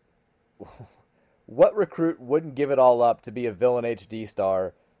says, what recruit wouldn't give it all up to be a Villain HD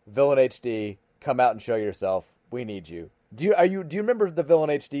star? Villain HD, come out and show yourself. We need you. Do you remember the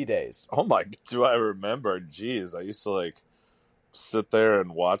Villain HD days? Oh my! Do I remember? Jeez, I used to sit there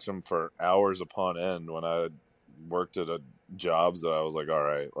and watch them for hours upon end when I worked at jobs that I was like, all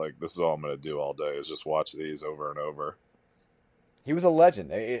right, this is all I'm going to do all day is just watch these over and over. He was a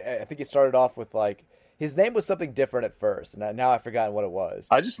legend. I think he started off with his name was something different at first, and now I've forgotten what it was.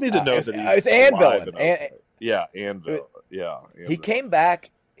 I just need to know that he's Anvil. Yeah, Anvil. Yeah, Anvil. He came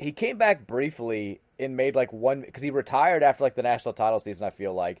back. He came back briefly and made one because he retired after the national title season. I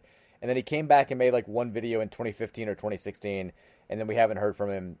feel and then he came back and made one video in 2015 or 2016, and then we haven't heard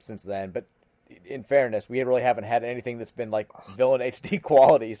from him since then. But in fairness, we really haven't had anything that's been Villain HD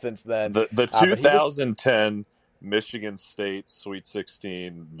quality since then. The 2010 Michigan State Sweet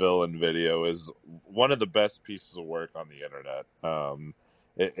 16 Villain video is one of the best pieces of work on the internet.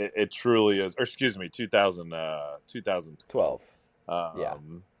 It truly is. Or excuse me, 2012. Yeah.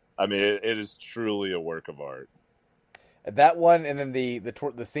 I mean, it is truly a work of art. That one, and then the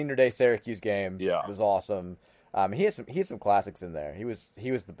Senior Day Syracuse game was awesome. He has some classics in there. He was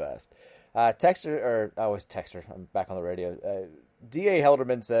the best. Texter. I'm back on the radio. D.A.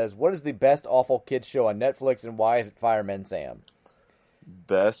 Helderman says, what is the best awful kids show on Netflix, and why is it Fireman Sam?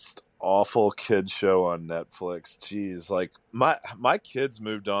 Best awful kids show on Netflix. Jeez, my kids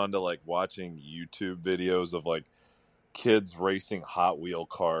moved on to watching YouTube videos of kids racing Hot Wheel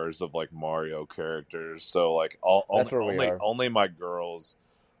cars of Mario characters. So only my girls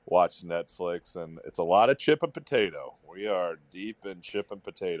watch Netflix, and it's a lot of chip and potato. We are deep in chip and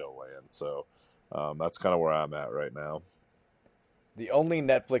potato land. So that's kind of where I'm at right now. The only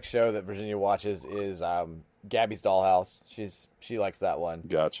Netflix show that Virginia watches is Gabby's Dollhouse. She likes that one.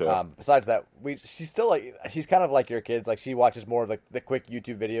 Gotcha. Besides that, she's kind of like your kids. She watches more of the quick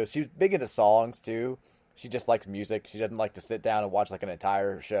YouTube videos. She's big into songs too. She just likes music. She doesn't like to sit down and watch an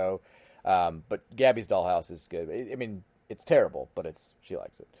entire show. But Gabby's Dollhouse is good. I mean, it's terrible, but she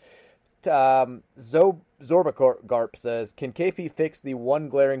likes it. Zorbagarp says, can KP fix the one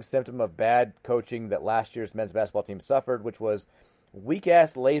glaring symptom of bad coaching that last year's men's basketball team suffered, which was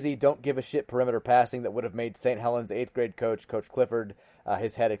weak-ass, lazy, don't give a shit perimeter passing that would have made St. Helens 8th grade coach Clifford,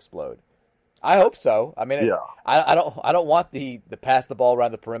 his head explode? I hope so. I mean, Yeah. I don't want the pass the ball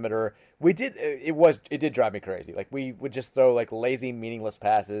around the perimeter. It did drive me crazy. Like, we would just throw like lazy, meaningless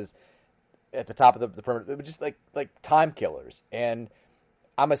passes at the top of the perimeter. It was just like time killers. And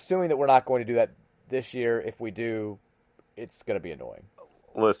I'm assuming that we're not going to do that this year. If we do, it's going to be annoying.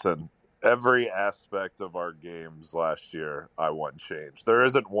 Listen, every aspect of our games last year, I want change. There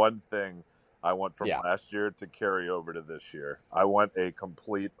isn't one thing I want from last year to carry over to this year. I want a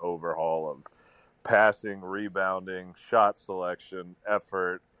complete overhaul of passing, rebounding, shot selection,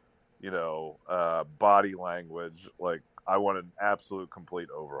 effort, body language. Like, I want an absolute complete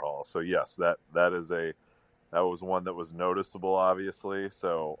overhaul. So yes, that was one that was noticeable, obviously.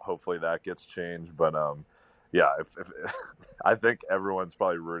 So hopefully that gets changed. But if I think everyone's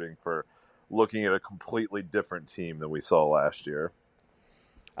probably rooting for looking at a completely different team than we saw last year.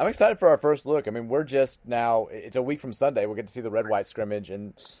 I'm excited for our first look. I mean, we're just now, it's a week from Sunday. We'll get to see the red-white scrimmage.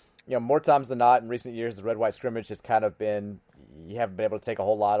 And, more times than not in recent years, the red-white scrimmage has kind of been, you haven't been able to take a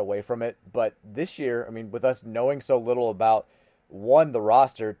whole lot away from it. But this year, I mean, with us knowing so little about, one, the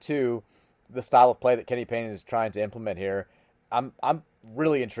roster, two, the style of play that Kenny Payne is trying to implement here, I'm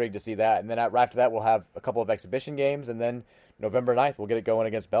really intrigued to see that. And then after that, we'll have a couple of exhibition games. And then November 9th, we'll get it going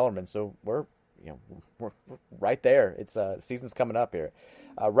against Bellarmine. So we're right there. It's season's coming up here.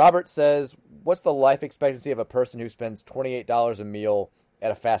 Robert says, what's the life expectancy of a person who spends $28 a meal at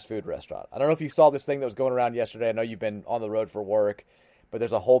a fast food restaurant? I don't know if you saw this thing that was going around yesterday. I know you've been on the road for work, but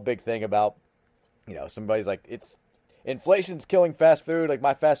there's a whole big thing about, somebody's like, it's inflation's killing fast food. Like,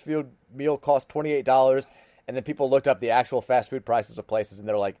 my fast food meal costs $28. And then people looked up the actual fast food prices of places, and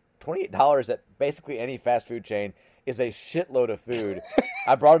they're like, $28 at basically any fast food chain is a shitload of food.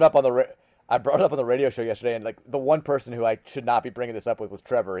 I brought it up on the radio show yesterday, and like the one person who I should not be bringing this up with was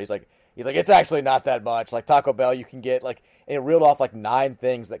Trevor. He's like, it's actually not that much. Like, Taco Bell, you can get like, and it reeled off like 9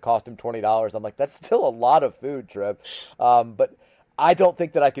 things that cost him $20. I'm like, that's still a lot of food, Trev. But I don't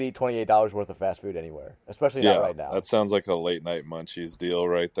think that I could eat $28 worth of fast food anywhere, especially not right now. That sounds like a late night munchies deal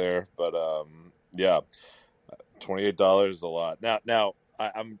right there. But $28 is a lot. Now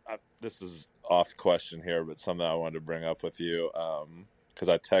I'm this is off question here, but something I wanted to bring up with you. Because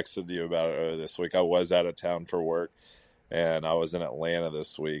I texted you about it earlier this week. I was out of town for work, and I was in Atlanta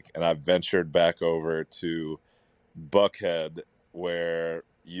this week, and I ventured back over to Buckhead, where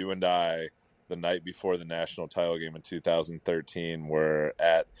you and I, the night before the national title game in 2013, were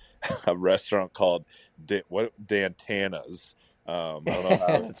at a restaurant called Dantana's. I don't know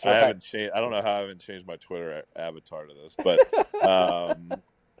how That's I right. haven't changed. I don't know how I haven't changed my Twitter avatar to this, but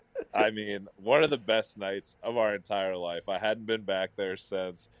I mean, one of the best nights of our entire life. I hadn't been back there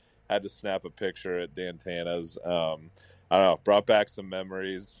since. Had to snap a picture at Dantana's. I don't know, brought back some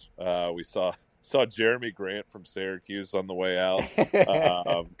memories. We saw Jeremy Grant from Syracuse on the way out.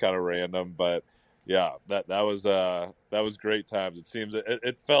 Kind of random, but yeah, that was great times. It seems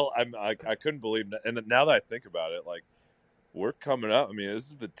it felt I couldn't believe, and now that I think about it, like, we're coming up. I mean, this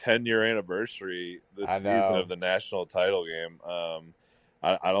is the 10-year anniversary this season of the national title game.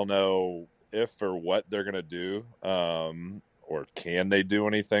 I don't know if or what they're going to do, or can they do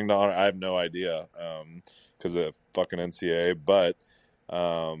anything to honor. I have no idea because of fucking NCAA. But,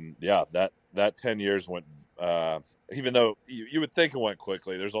 that 10 years went, even though you would think it went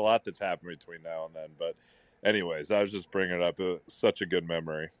quickly, there's a lot that's happened between now and then. But anyways, I was just bringing it up. It was such a good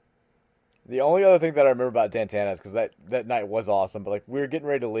memory. The only other thing that I remember about Dantana's, because that night was awesome, but like we were getting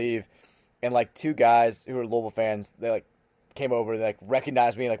ready to leave, and like 2 guys who were Louisville fans, they like came over and like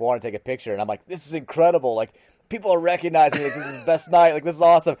recognized me and like wanted to take a picture, and I'm like, this is incredible, like people are recognizing me, like, this is the best night, like this is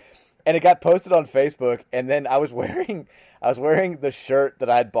awesome. And it got posted on Facebook, and then I was wearing the shirt that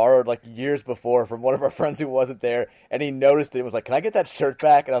I had borrowed like years before from one of our friends who wasn't there, and he noticed it and was like, can I get that shirt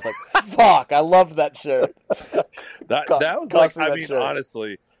back? And I was like, fuck, I loved that shirt. that was like, I mean,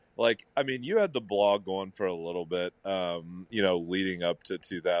 honestly, like, I mean, you had the blog going for a little bit, leading up to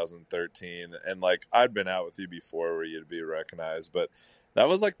 2013, and like I'd been out with you before where you'd be recognized, but that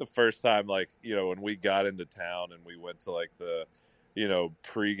was like the first time, like, when we got into town and we went to like the,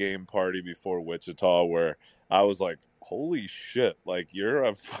 pregame party before Wichita, where I was like, holy shit, like, you're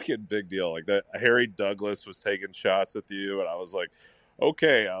a fucking big deal. Like, that Harry Douglas was taking shots with you, and I was like,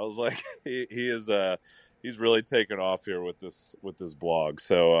 okay, I was like, he is he's really taken off here with this blog.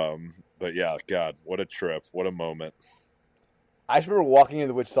 So, but yeah, God, what a trip. What a moment. I just remember walking into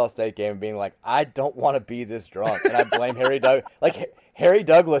the Wichita State game and being like, I don't want to be this drunk. And I blame Harry Douglas. Like, Harry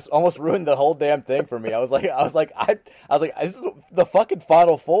Douglas almost ruined the whole damn thing for me. I was like, this is the fucking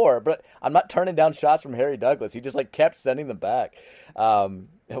Final Four, but I'm not turning down shots from Harry Douglas. He just like kept sending them back. That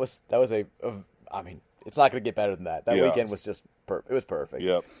was I mean, it's not going to get better than that. That weekend was just it was perfect.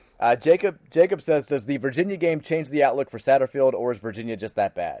 Yep. Jacob says, does the Virginia game change the outlook for Satterfield, or is Virginia just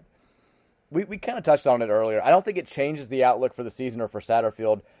that bad? We kind of touched on it earlier. I don't think it changes the outlook for the season or for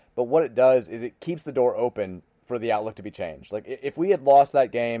Satterfield, but what it does is it keeps the door open for the outlook to be changed. Like if we had lost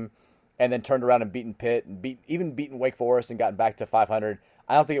that game and then turned around and beaten Pitt and beaten Wake Forest and gotten back to 500,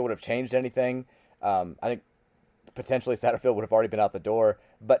 I don't think it would have changed anything. I think potentially Satterfield would have already been out the door.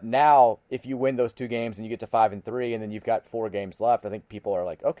 But now, if you win those 2 games and you get to 5-3, and then you've got 4 games left, I think people are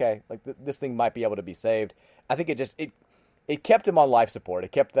like, okay, like this thing might be able to be saved. I think it kept him on life support.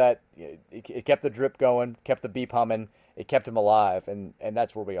 It kept it kept the drip going, kept the beep humming. It kept him alive, and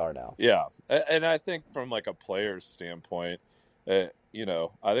that's where we are now. Yeah, and I think from like a player's standpoint, I think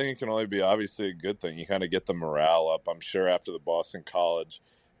it can only be obviously a good thing. You kind of get the morale up. I'm sure after the Boston College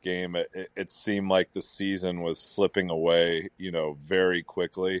game, it seemed like the season was slipping away, very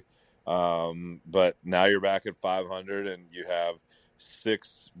quickly. But now you're back at 500, and you have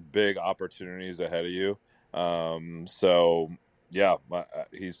 6 big opportunities ahead of you. So yeah,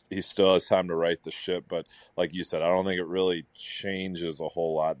 he still has time to right the ship, but like you said, I don't think it really changes a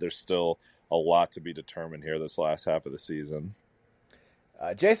whole lot. There's still a lot to be determined here this last half of the season.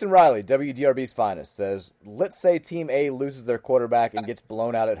 Jason Riley, WDRB's finest, says, let's say Team A loses their quarterback and gets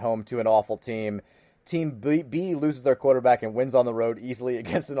blown out at home to an awful team. Team B loses their quarterback and wins on the road easily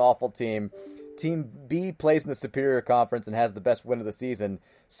against an awful team. Team B plays in the Superior Conference and has the best win of the season.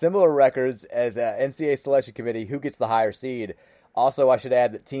 Similar records as NCAA Selection Committee, who gets the higher seed. Also, I should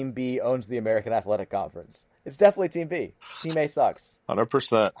add that Team B owns the American Athletic Conference. It's definitely Team B. Team A sucks.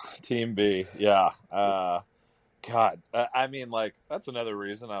 100% Team B. Yeah. God, I mean, like, that's another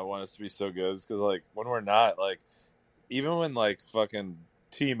reason I want us to be so good is because, like, when we're not, like, even when, like, fucking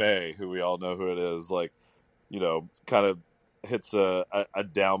Team A, who we all know who it is, like, kind of hits a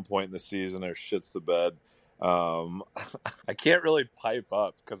down point in the season or shits the bed, I can't really pipe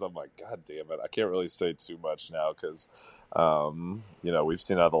up because I'm like, God damn it, I can't really say too much now because, we've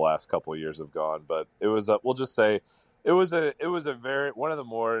seen how the last couple of years have gone. But it was, we'll just say, it was a very one of the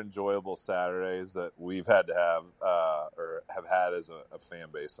more enjoyable Saturdays that we've had to have or have had as a fan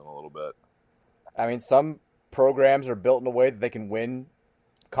base in a little bit. I mean, some programs are built in a way that they can win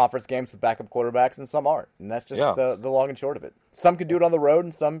conference games with backup quarterbacks, and some aren't, and that's just the long and short of it. Some can do it on the road,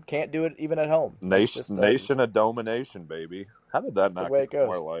 and some can't do it even at home. Nation of domination, baby. How did that not get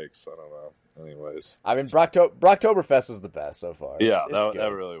more likes? I don't know. Anyways, I mean, Brocktoberfest was the best so far. Yeah,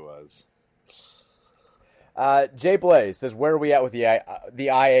 that really was. Jay Blaze says, where are we at with the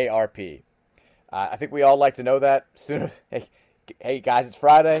IARP? I think we all like to know that sooner. Hey guys, it's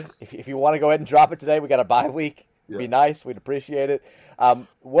Friday. If you want to go ahead and drop it today, we got a bye week. It'd be nice. We'd appreciate it.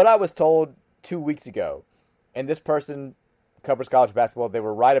 What I was told 2 weeks ago, and this person covers college basketball, they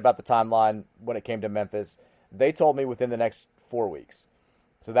were right about the timeline when it came to Memphis. They told me within the next 4 weeks.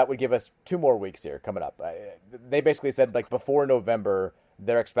 So that would give us 2 more weeks here coming up. They basically said, like, before November,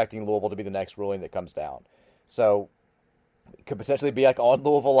 they're expecting Louisville to be the next ruling that comes down. So it could potentially be like on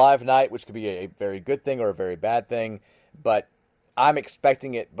Louisville Live night, which could be a very good thing or a very bad thing. But I'm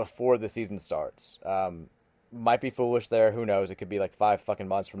expecting it before the season starts. Might be foolish there. Who knows? It could be like 5 fucking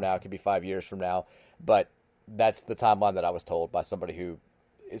months from now. It could be 5 years from now. But that's the timeline that I was told by somebody who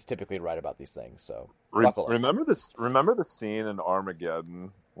is typically right about these things. So remember this. Remember the scene in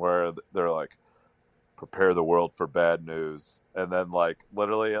Armageddon where they're like, prepare the world for bad news, and then like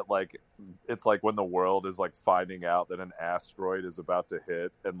literally it's like when the world is like finding out that an asteroid is about to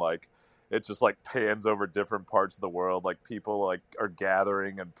hit, and like it just like pans over different parts of the world, like people like are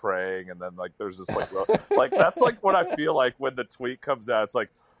gathering and praying, and then like there's this like that's like what I feel like when the tweet comes out. It's like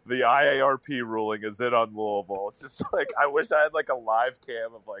the IARP ruling is in on Louisville. It's just like I wish I had like a live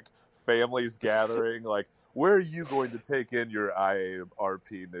cam of like families gathering, like, where are you going to take in your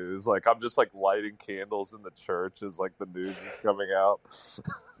IARP news? Like, I'm just like lighting candles in the church as like the news is coming out.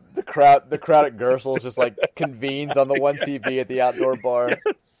 The crowd at Gersel's just like convenes on the one TV at the outdoor bar.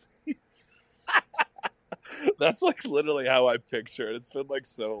 Yes. That's like literally how I picture it. It's been like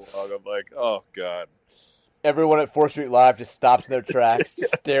so long. I'm like, oh God. Everyone at 4th Street Live just stops in their tracks,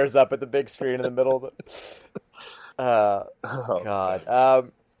 just stares up at the big screen in the middle of it.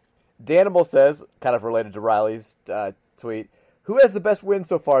 God. Danimal says, kind of related to Riley's tweet, who has the best win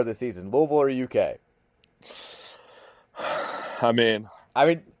so far this season, Louisville or UK? I mean,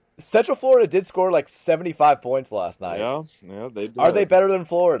 Central Florida did score like 75 points last night. Yeah, they did. Are they better than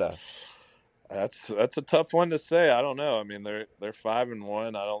Florida? That's a tough one to say. I don't know. I mean, they're 5-1.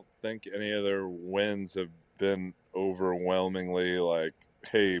 I don't think any of their wins have been overwhelmingly like,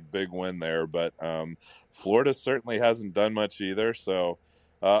 hey, big win there. But Florida certainly hasn't done much either. So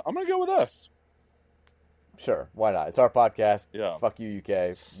I'm gonna go with us. Sure, why not? It's our podcast. Yeah. Fuck you,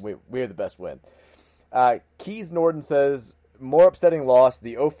 UK. We're the best win. Keys Norden says, more upsetting loss,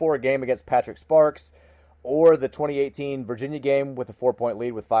 the 0-4 game against Patrick Sparks, or the 2018 Virginia game with a 4-point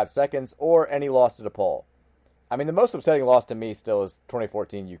lead with 5 seconds, or any loss to DePaul. I mean, the most upsetting loss to me still is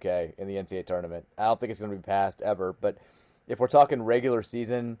 2014 UK in the NCAA tournament. I don't think it's going to be passed ever, but if we're talking regular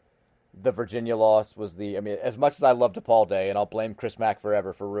season, the Virginia loss was I mean, as much as I love DePaul Day, and I'll blame Chris Mack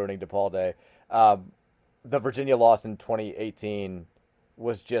forever for ruining DePaul Day, the Virginia loss in 2018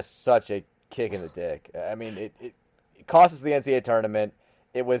 was just such a kick in the dick. I mean, it cost us the NCAA tournament.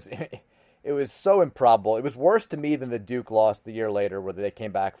 It was so improbable. It was worse to me than the Duke loss the year later, where they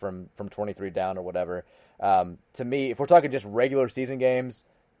came back from 23 down or whatever. To me, if we're talking just regular season games,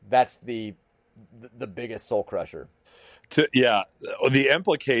 that's the biggest soul crusher. The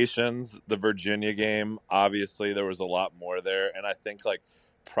implications, the Virginia game, obviously there was a lot more there, and I think like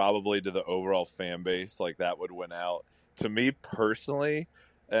probably to the overall fan base, like that would win out. To me personally,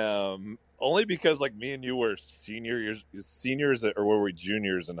 only because like me and you were seniors, or were we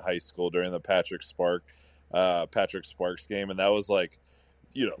juniors in high school during the Patrick Sparks game, and that was like,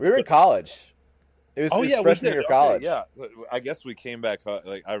 we were in college. It was freshman year of college. Yeah, I guess we came back.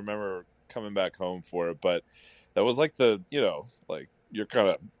 Like I remember coming back home for it, but that was like like you're kind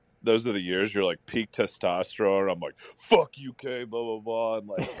of. Those are the years you're like peak testosterone. I'm like, fuck UK, blah, blah, blah. And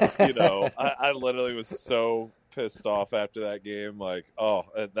like, I literally was so pissed off after that game. Like, oh,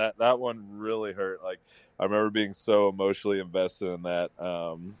 that one really hurt. Like, I remember being so emotionally invested in that.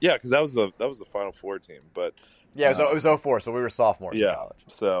 Because that was the Final Four team. But yeah, it was 0-4, so we were sophomores in college.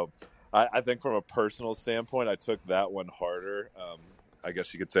 So I think from a personal standpoint, I took that one harder. I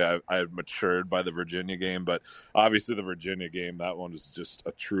guess you could say I had matured by the Virginia game, but obviously the Virginia game, that one was just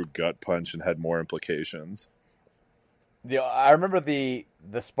a true gut punch and had more implications. I remember the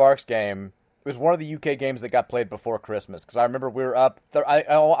Sparks game. It was one of the UK games that got played before Christmas, because I remember we were up.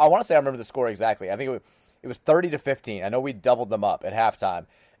 I want to say I remember the score exactly. I think it was 30-15. I know we doubled them up at halftime,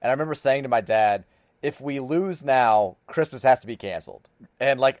 and I remember saying to my dad, if we lose now, Christmas has to be canceled.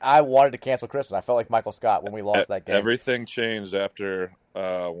 And, like, I wanted to cancel Christmas. I felt like Michael Scott when we lost that game. Everything changed after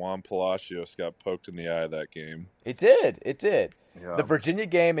Juan Palacios got poked in the eye of that game. It did. Yeah. The Virginia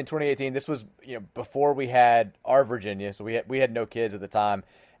game in 2018, this was before we had our Virginia, so we had no kids at the time.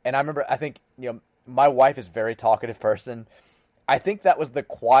 And I remember, I think, my wife is a very talkative person. I think that was the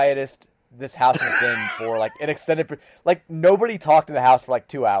quietest this house has been for, like, an extended... Like, nobody talked in the house for, like,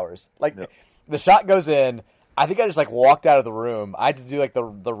 2 hours. Like... Yep. The shot goes in. I think I just like walked out of the room. I had to do like the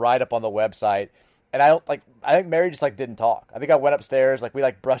write up on the website, and I think Mary just like didn't talk. I think I went upstairs. Like we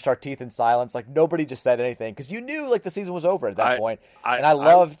like brushed our teeth in silence. Like nobody just said anything because you knew like the season was over at that point. I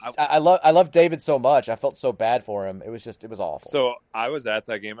loved David so much. I felt so bad for him. It was awful. So I was at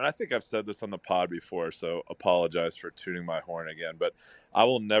that game, and I think I've said this on the pod before. So apologize for tuning my horn again, but I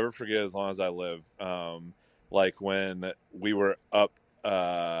will never forget as long as I live. Like when we were up.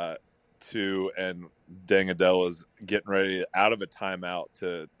 And Deng Adel was getting ready out of a timeout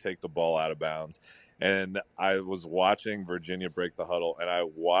to take the ball out of bounds. And I was watching Virginia break the huddle, and I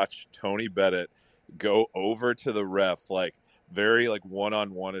watched Tony Bennett go over to the ref, like very like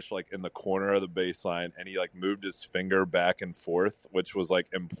one-on-one-ish, like in the corner of the baseline. And he like moved his finger back and forth, which was like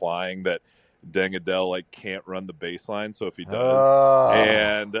implying that Deng Adel like can't run the baseline. So if he does,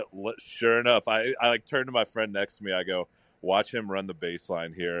 and sure enough, I like turned to my friend next to me. I go, watch him run the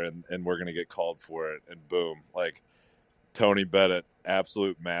baseline here, and we're going to get called for it. And boom, like Tony Bennett,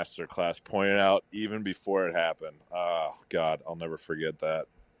 absolute masterclass, pointed out even before it happened. Oh, God, I'll never forget that.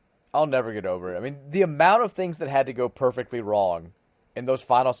 I'll never get over it. I mean, the amount of things that had to go perfectly wrong in those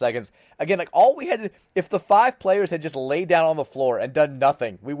final seconds. Again, like all we had to, if the 5 players had just laid down on the floor and done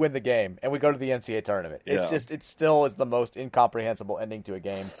nothing, we win the game and we go to the NCAA tournament. Yeah. It still is the most incomprehensible ending to a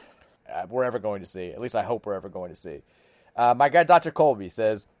game we're ever going to see. At least I hope we're ever going to see. My guy, Dr. Colby,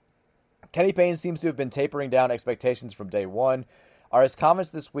 says, Kenny Payne seems to have been tapering down expectations from day one. Are his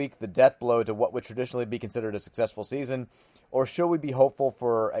comments this week the death blow to what would traditionally be considered a successful season, or should we be hopeful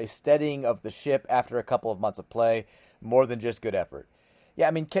for a steadying of the ship after a couple of months of play, more than just good effort? Yeah,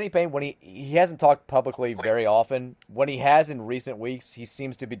 I mean, Kenny Payne, when he hasn't talked publicly very often. When he has in recent weeks, he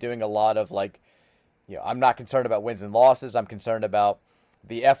seems to be doing a lot of like, I'm not concerned about wins and losses. I'm concerned about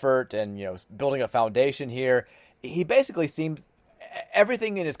the effort and, building a foundation here. He basically seems,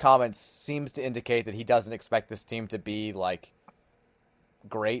 everything in his comments seems to indicate that he doesn't expect this team to be like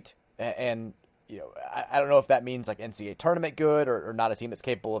great. And I don't know if that means like NCAA tournament good or not a team that's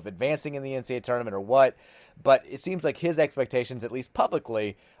capable of advancing in the NCAA tournament or what, but it seems like his expectations, at least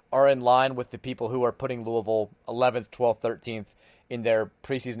publicly, are in line with the people who are putting Louisville 11th, 12th, 13th in their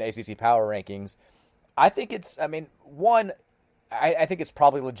preseason ACC power rankings. I think one, I think it's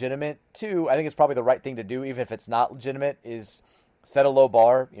probably legitimate. Two, I think it's probably the right thing to do, even if it's not legitimate, is set a low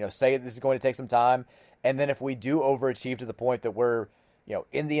bar, say this is going to take some time. And then if we do overachieve to the point that we're,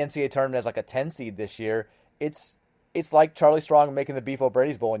 in the NCAA tournament as like a 10 seed this year, it's like Charlie Strong making the Beef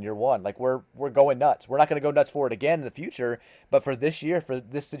O'Brady's Bowl in year one. Like we're going nuts. We're not going to go nuts for it again in the future, but for this year, for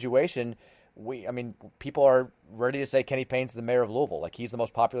this situation, people are ready to say Kenny Payne's the mayor of Louisville. Like he's the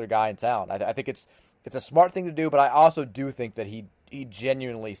most popular guy in town. I think it's a smart thing to do, but I also do think that he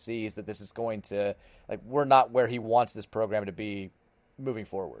genuinely sees that this is going to, like, we're not where he wants this program to be moving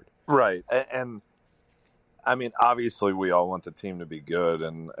forward. Right. And I mean, obviously we all want the team to be good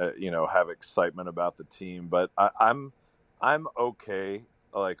and, have excitement about the team, but I'm okay,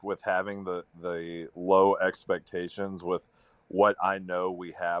 like, with having the low expectations with what I know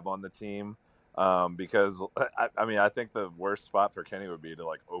we have on the team. Because I think the worst spot for Kenny would be to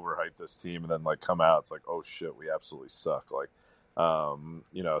like overhype this team and then like come out. It's like, oh shit, we absolutely suck. Like,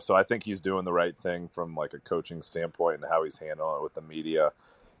 so I think he's doing the right thing from like a coaching standpoint and how he's handling it with the media.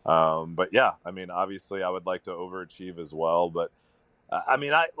 But yeah, obviously I would like to overachieve as well, but I'm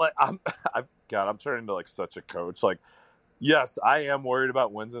turning to like such a coach. Like, yes, I am worried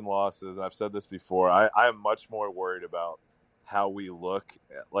about wins and losses. And I've said this before. I am much more worried about how we look,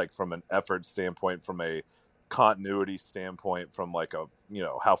 like from an effort standpoint, from a continuity standpoint, from like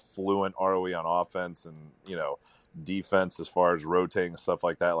how fluent are we on offense and, defense as far as rotating stuff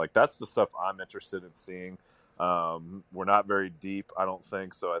like that. Like that's the stuff I'm interested in seeing. We're not very deep, I don't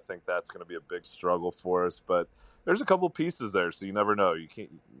think. So I think that's going to be a big struggle for us, but there's a couple pieces there. So you never know.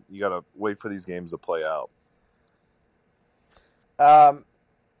 You got to wait for these games to play out.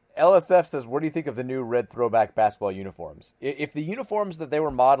 LSF says, what do you think of the new red throwback basketball uniforms? If the uniforms that they were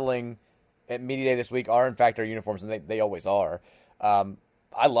modeling at Media Day this week are in fact our uniforms, and they always are,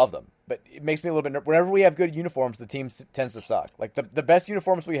 I love them. But it makes me a little bit whenever we have good uniforms, the team tends to suck. Like the best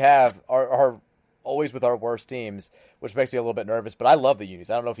uniforms we have are always with our worst teams, which makes me a little bit nervous. But I love the unis.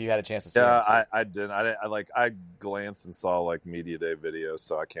 I don't know if you had a chance to see them. Yeah, I didn't. I glanced and saw like Media Day videos,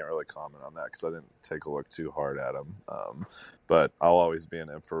 so I can't really comment on that because I didn't take a look too hard at them. But I'll always be an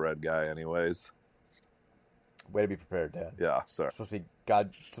infrared guy, anyways. Way to be prepared, Dad. Yeah, sorry. Supposed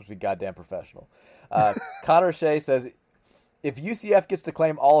to be goddamn professional. Connor Shea says, if UCF gets to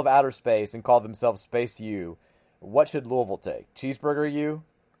claim all of outer space and call themselves Space U, what should Louisville take? Cheeseburger U?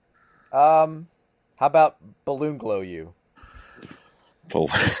 How about Balloon Glow U?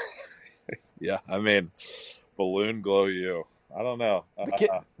 Yeah, Balloon Glow U. I don't know.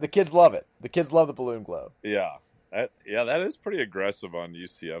 The kids love it. The kids love the Balloon Glow. Yeah. That is pretty aggressive on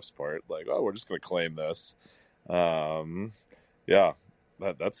UCF's part. Like, oh, we're just going to claim this. Yeah,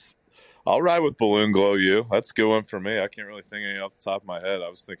 that's. I'll ride with Balloon Glow U. That's a good one for me. I can't really think any off the top of my head. I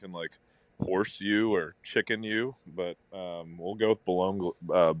was thinking like Horse U or Chicken U, but we'll go with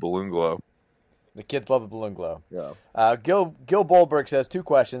Balloon Glow. The kids love the Balloon Glow. Yeah. Gil Bolberg says 2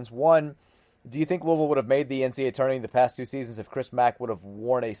 questions. One, do you think Louisville would have made the NCAA tournament the past 2 seasons if Chris Mack would have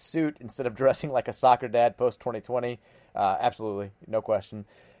worn a suit instead of dressing like a soccer dad post-2020? Absolutely. No question.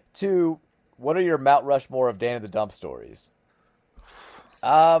 2, what are your Mount Rushmore of Dan in the Dump stories?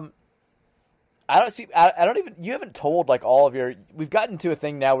 You haven't told like all of your, we've gotten to a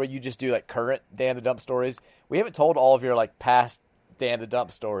thing now where you just do like current Dan in the Dump stories. We haven't told all of your like past Dan in the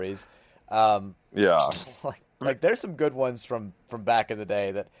Dump stories. Yeah. Like there's some good ones from back in the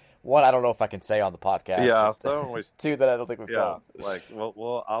day that, one, I don't know if I can say on the podcast. Yeah. So 2 that I don't think we've told. Like,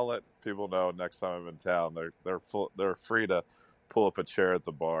 well, I'll let people know next time I'm in town. They're free to pull up a chair at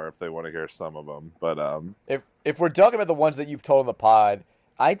the bar if they want to hear some of them. But if we're talking about the ones that you've told on the pod,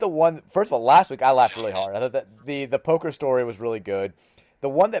 I think the one, first of all, last week I laughed really hard. I thought that the poker story was really good. The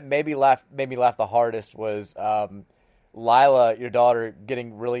one that made me laugh the hardest was Lila, your daughter,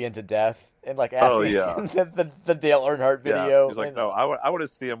 getting really into death and like asking the Dale Earnhardt video. Yeah, she's like, no, I want to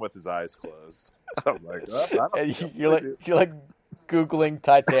see him with his eyes closed. I'm like, you're like Googling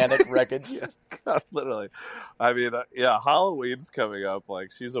Titanic wreckage. Yeah, God, literally. Halloween's coming up.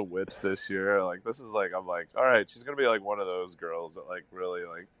 Like, she's a witch this year. Like, this is like, I'm like, all right, she's gonna be like one of those girls that like really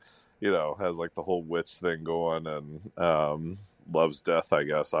like, has like the whole witch thing going and loves death. I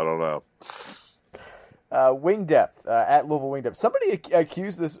guess I don't know. Wing Depth at Louisville Wing Depth. Somebody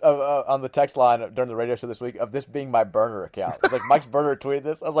accused this on the text line during the radio show this week of this being my burner account. It's like Mike's burner tweeted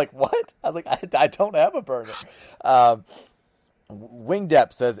this. I was like, what? I was like, I don't have a burner. Wing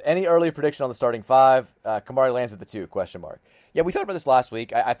Depth says, any early prediction on the starting five? Kamari lands at the 2, question mark. Yeah, we talked about this last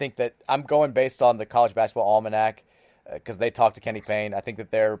week. I think that I'm going based on the College Basketball Almanac because they talked to Kenny Payne. I think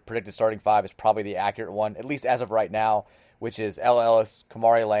that their predicted starting five is probably the accurate one, at least as of right now, which is L. Ellis,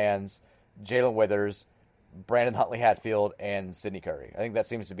 Kamari Lands, Jalen Withers, Brandon Huntley Hatfield, and Sidney Curry. I think that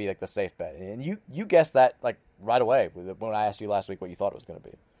seems to be like the safe bet. And you guessed that like right away when I asked you last week what you thought it was going to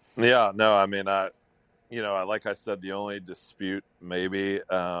be. Yeah, no, I mean, like I said, the only dispute maybe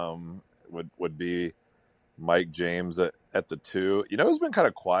would be Mike James at the 2. Who's been kind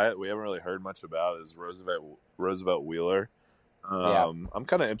of quiet, we haven't really heard much about, is Roosevelt Wheeler. I'm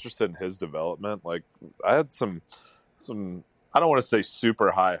kind of interested in his development. Like, I had some I don't want to say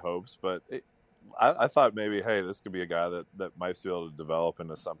super high hopes, but I thought maybe, hey, this could be a guy that might be able to develop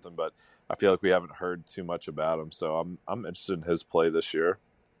into something, but I feel like we haven't heard too much about him, so I'm interested in his play this year.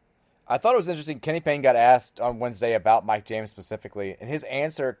 I thought it was interesting. Kenny Payne got asked on Wednesday about Mike James specifically, and his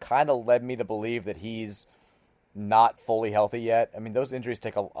answer kind of led me to believe that he's not fully healthy yet. I mean, those injuries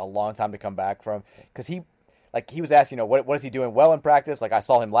take a long time to come back from, because he was asked, what is he doing well in practice? Like, I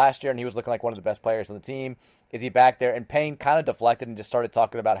saw him last year, and he was looking like one of the best players on the team. Is he back there? And Payne kind of deflected and just started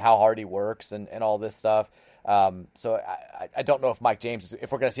talking about how hard he works and all this stuff. So I don't know if Mike James,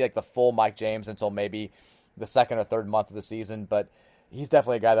 if we're going to see like the full Mike James until maybe the second or third month of the season, but he's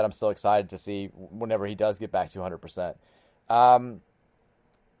definitely a guy that I'm still excited to see whenever he does get back to 100%.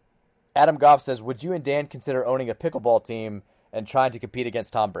 Adam Goff says, would you and Dan consider owning a pickleball team and trying to compete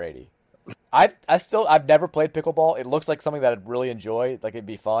against Tom Brady? I've never played pickleball. It looks like something that I'd really enjoy. Like, it'd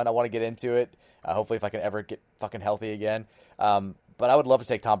be fun. I want to get into it. Hopefully, if I can ever get fucking healthy again. But I would love to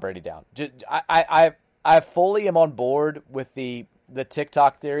take Tom Brady down. I fully am on board with the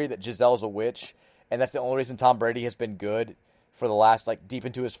TikTok theory that Gisele's a witch, and that's the only reason Tom Brady has been good for the last, like, deep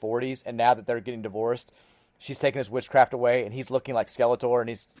into his 40s. And now that they're getting divorced, she's taking his witchcraft away, and he's looking like Skeletor, and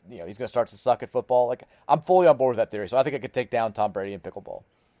he's going to start to suck at football. Like, I'm fully on board with that theory, so I think I could take down Tom Brady in pickleball.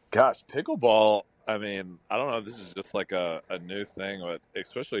 Gosh, pickleball, I mean, I don't know if this is just like a new thing, but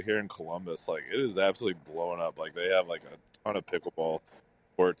especially here in Columbus, like, it is absolutely blowing up. Like, they have like a ton of pickleball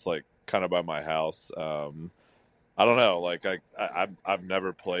courts, like, kind of by my house. I don't know, like, I've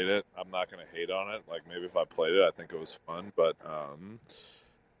never played it. I'm not going to hate on it. Like, maybe if I played it, I think it was fun, but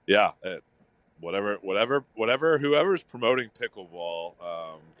yeah, whoever's promoting pickleball,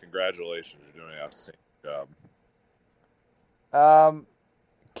 congratulations, you're doing an outstanding job.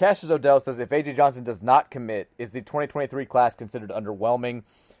 Cassius Odell says, if A.J. Johnson does not commit, is the 2023 class considered underwhelming?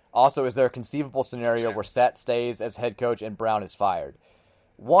 Also, is there a conceivable scenario where Sat stays as head coach and Brown is fired?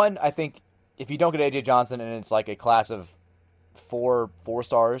 One, I think if you don't get A.J. Johnson and it's like a class of four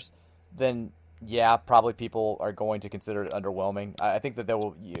stars, then yeah, probably people are going to consider it underwhelming. I think that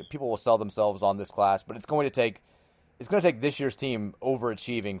people will sell themselves on this class, but it's going to take this year's team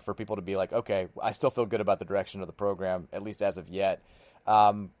overachieving for people to be like, okay, I still feel good about the direction of the program, at least as of yet.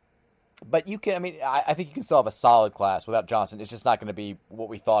 But you can, I think you can still have a solid class without Johnson. It's just not going to be what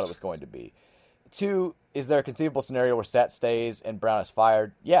we thought it was going to be. Two, is there a conceivable scenario where Sat stays and Brown is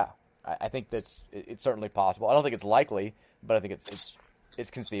fired? Yeah, I think it's certainly possible. I don't think it's likely, but I think it's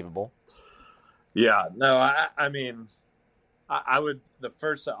conceivable. Yeah, no, I mean, I would,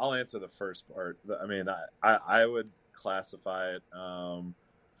 I'll answer the first part. I mean, I would classify it,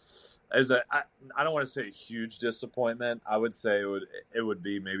 as I don't want to say a huge disappointment. I would say it would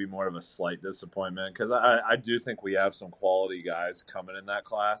be maybe more of a slight disappointment, because I do think we have some quality guys coming in that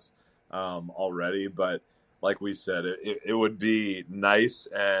class already. But like we said, it would be nice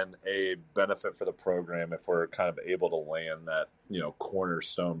and a benefit for the program if we're kind of able to land that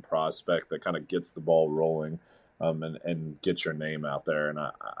cornerstone prospect that kind of gets the ball rolling and gets your name out there. And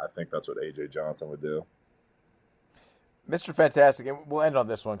I think that's what A.J. Johnson would do. Mr. Fantastic, and we'll end on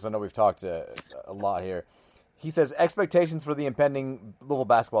this one because I know we've talked a lot here. He says, expectations for the impending Louisville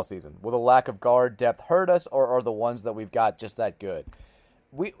basketball season. Will the lack of guard depth hurt us, or are the ones that we've got just that good?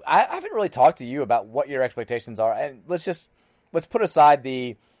 I haven't really talked to you about what your expectations are, and let's put aside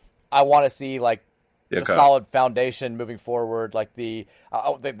I want to see like the solid foundation moving forward, like the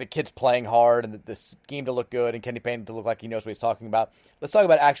kids playing hard and the scheme to look good and Kenny Payne to look like he knows what he's talking about. Let's talk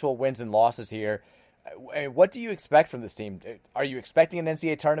about actual wins and losses here. What do you expect from this team? Are you expecting an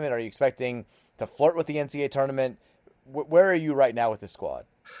NCAA tournament? Are you expecting to flirt with the NCAA tournament? Where are you right now with this squad?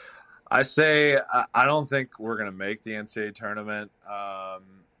 I say I don't think we're going to make the NCAA tournament.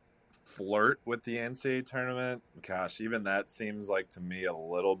 Flirt with the NCAA tournament, gosh, even that seems like to me a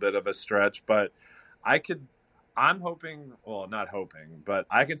little bit of a stretch. But I'm hoping, well, not hoping, but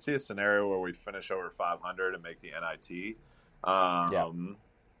I could see a scenario where we finish over 500 and make the NIT.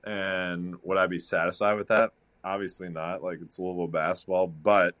 And would I be satisfied with that? obviously not. Like, it's Louisville basketball,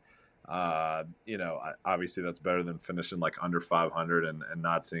 but obviously that's better than finishing like under 500 and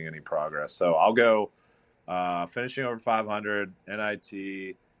not seeing any progress. So I'll go finishing over 500,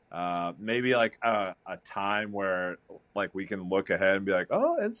 NIT. Maybe like a time where like we can look ahead and be like,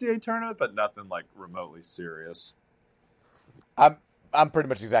 oh, NCAA tournament, but nothing like remotely serious. I'm pretty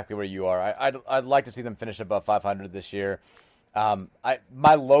much exactly where you are. I'd like to see them finish above 500 this year.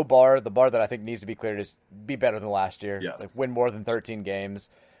 My low bar, the bar that I think needs to be cleared, is be better than last year. Yes. Like win more than 13 games,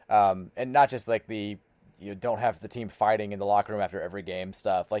 and not just like you don't have the team fighting in the locker room after every game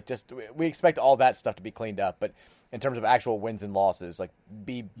stuff. Like just we expect all that stuff to be cleaned up, but in terms of actual wins and losses, like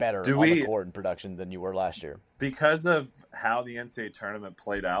be better on the court in production than you were last year. Because of how the NCAA tournament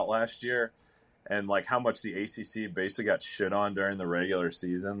played out last year, and like how much the ACC basically got shit on during the regular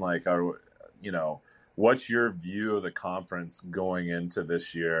season, like what's your view of the conference going into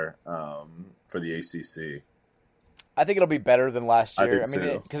this year for the ACC? I think it'll be better than last year. I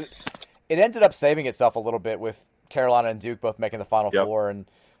mean, because it ended up saving itself a little bit with Carolina and Duke both making the Final Four and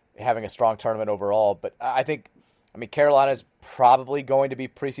having a strong tournament overall. But I think, Carolina is probably going to be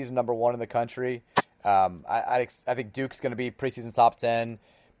preseason number 1 in the country. I think Duke's going to be preseason top 10.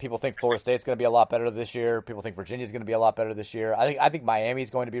 People think Florida State's going to be a lot better this year. People think Virginia's going to be a lot better this year. I think Miami's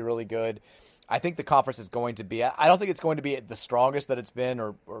going to be really good. I think the conference is going to be – I don't think it's going to be the strongest that it's been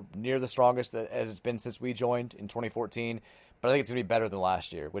or near the strongest as it's been since we joined in 2014, but I think it's going to be better than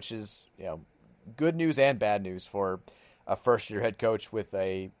last year, which is good news and bad news for a first-year head coach with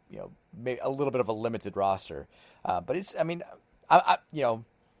a maybe a little bit of a limited roster. But it's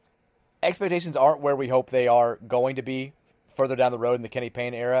expectations aren't where we hope they are going to be further down the road in the Kenny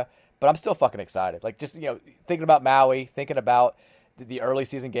Payne era, but I'm still fucking excited. Like just thinking about Maui, thinking about the early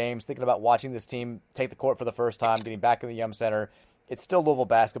season games, thinking about watching this team take the court for the first time, getting back in the Yum Center. It's still Louisville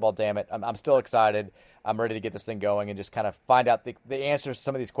basketball, damn it. I'm still excited. I'm ready to get this thing going and just kind of find out the answers to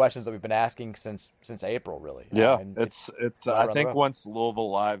some of these questions that we've been asking since April, really. Yeah, it's I think once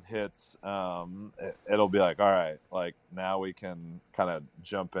Louisville Live hits, it'll be like, all right, like now we can kind of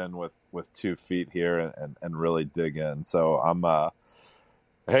jump in with 2 feet here and really dig in. So I'm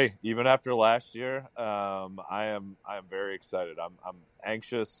hey, even after last year, I am very excited. I'm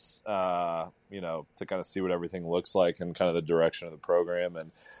anxious, to kind of see what everything looks like and kind of the direction of the program.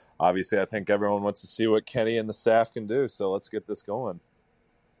 And obviously, I think everyone wants to see what Kenny and the staff can do. So let's get this going.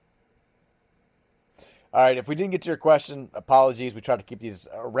 All right. If we didn't get to your question, apologies. We try to keep these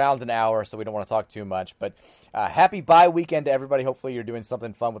around an hour, so we don't want to talk too much. But happy bye weekend to everybody. Hopefully, you're doing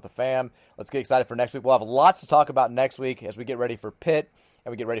something fun with the fam. Let's get excited for next week. We'll have lots to talk about next week as we get ready for Pitt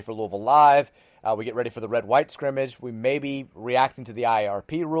and we get ready for Louisville Live. We get ready for the red-white scrimmage. We may be reacting to the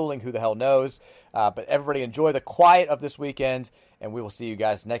IRP ruling. Who the hell knows? But everybody enjoy the quiet of this weekend, and we will see you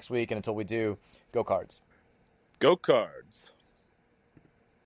guys next week. And until we do, go Cards. Go Cards.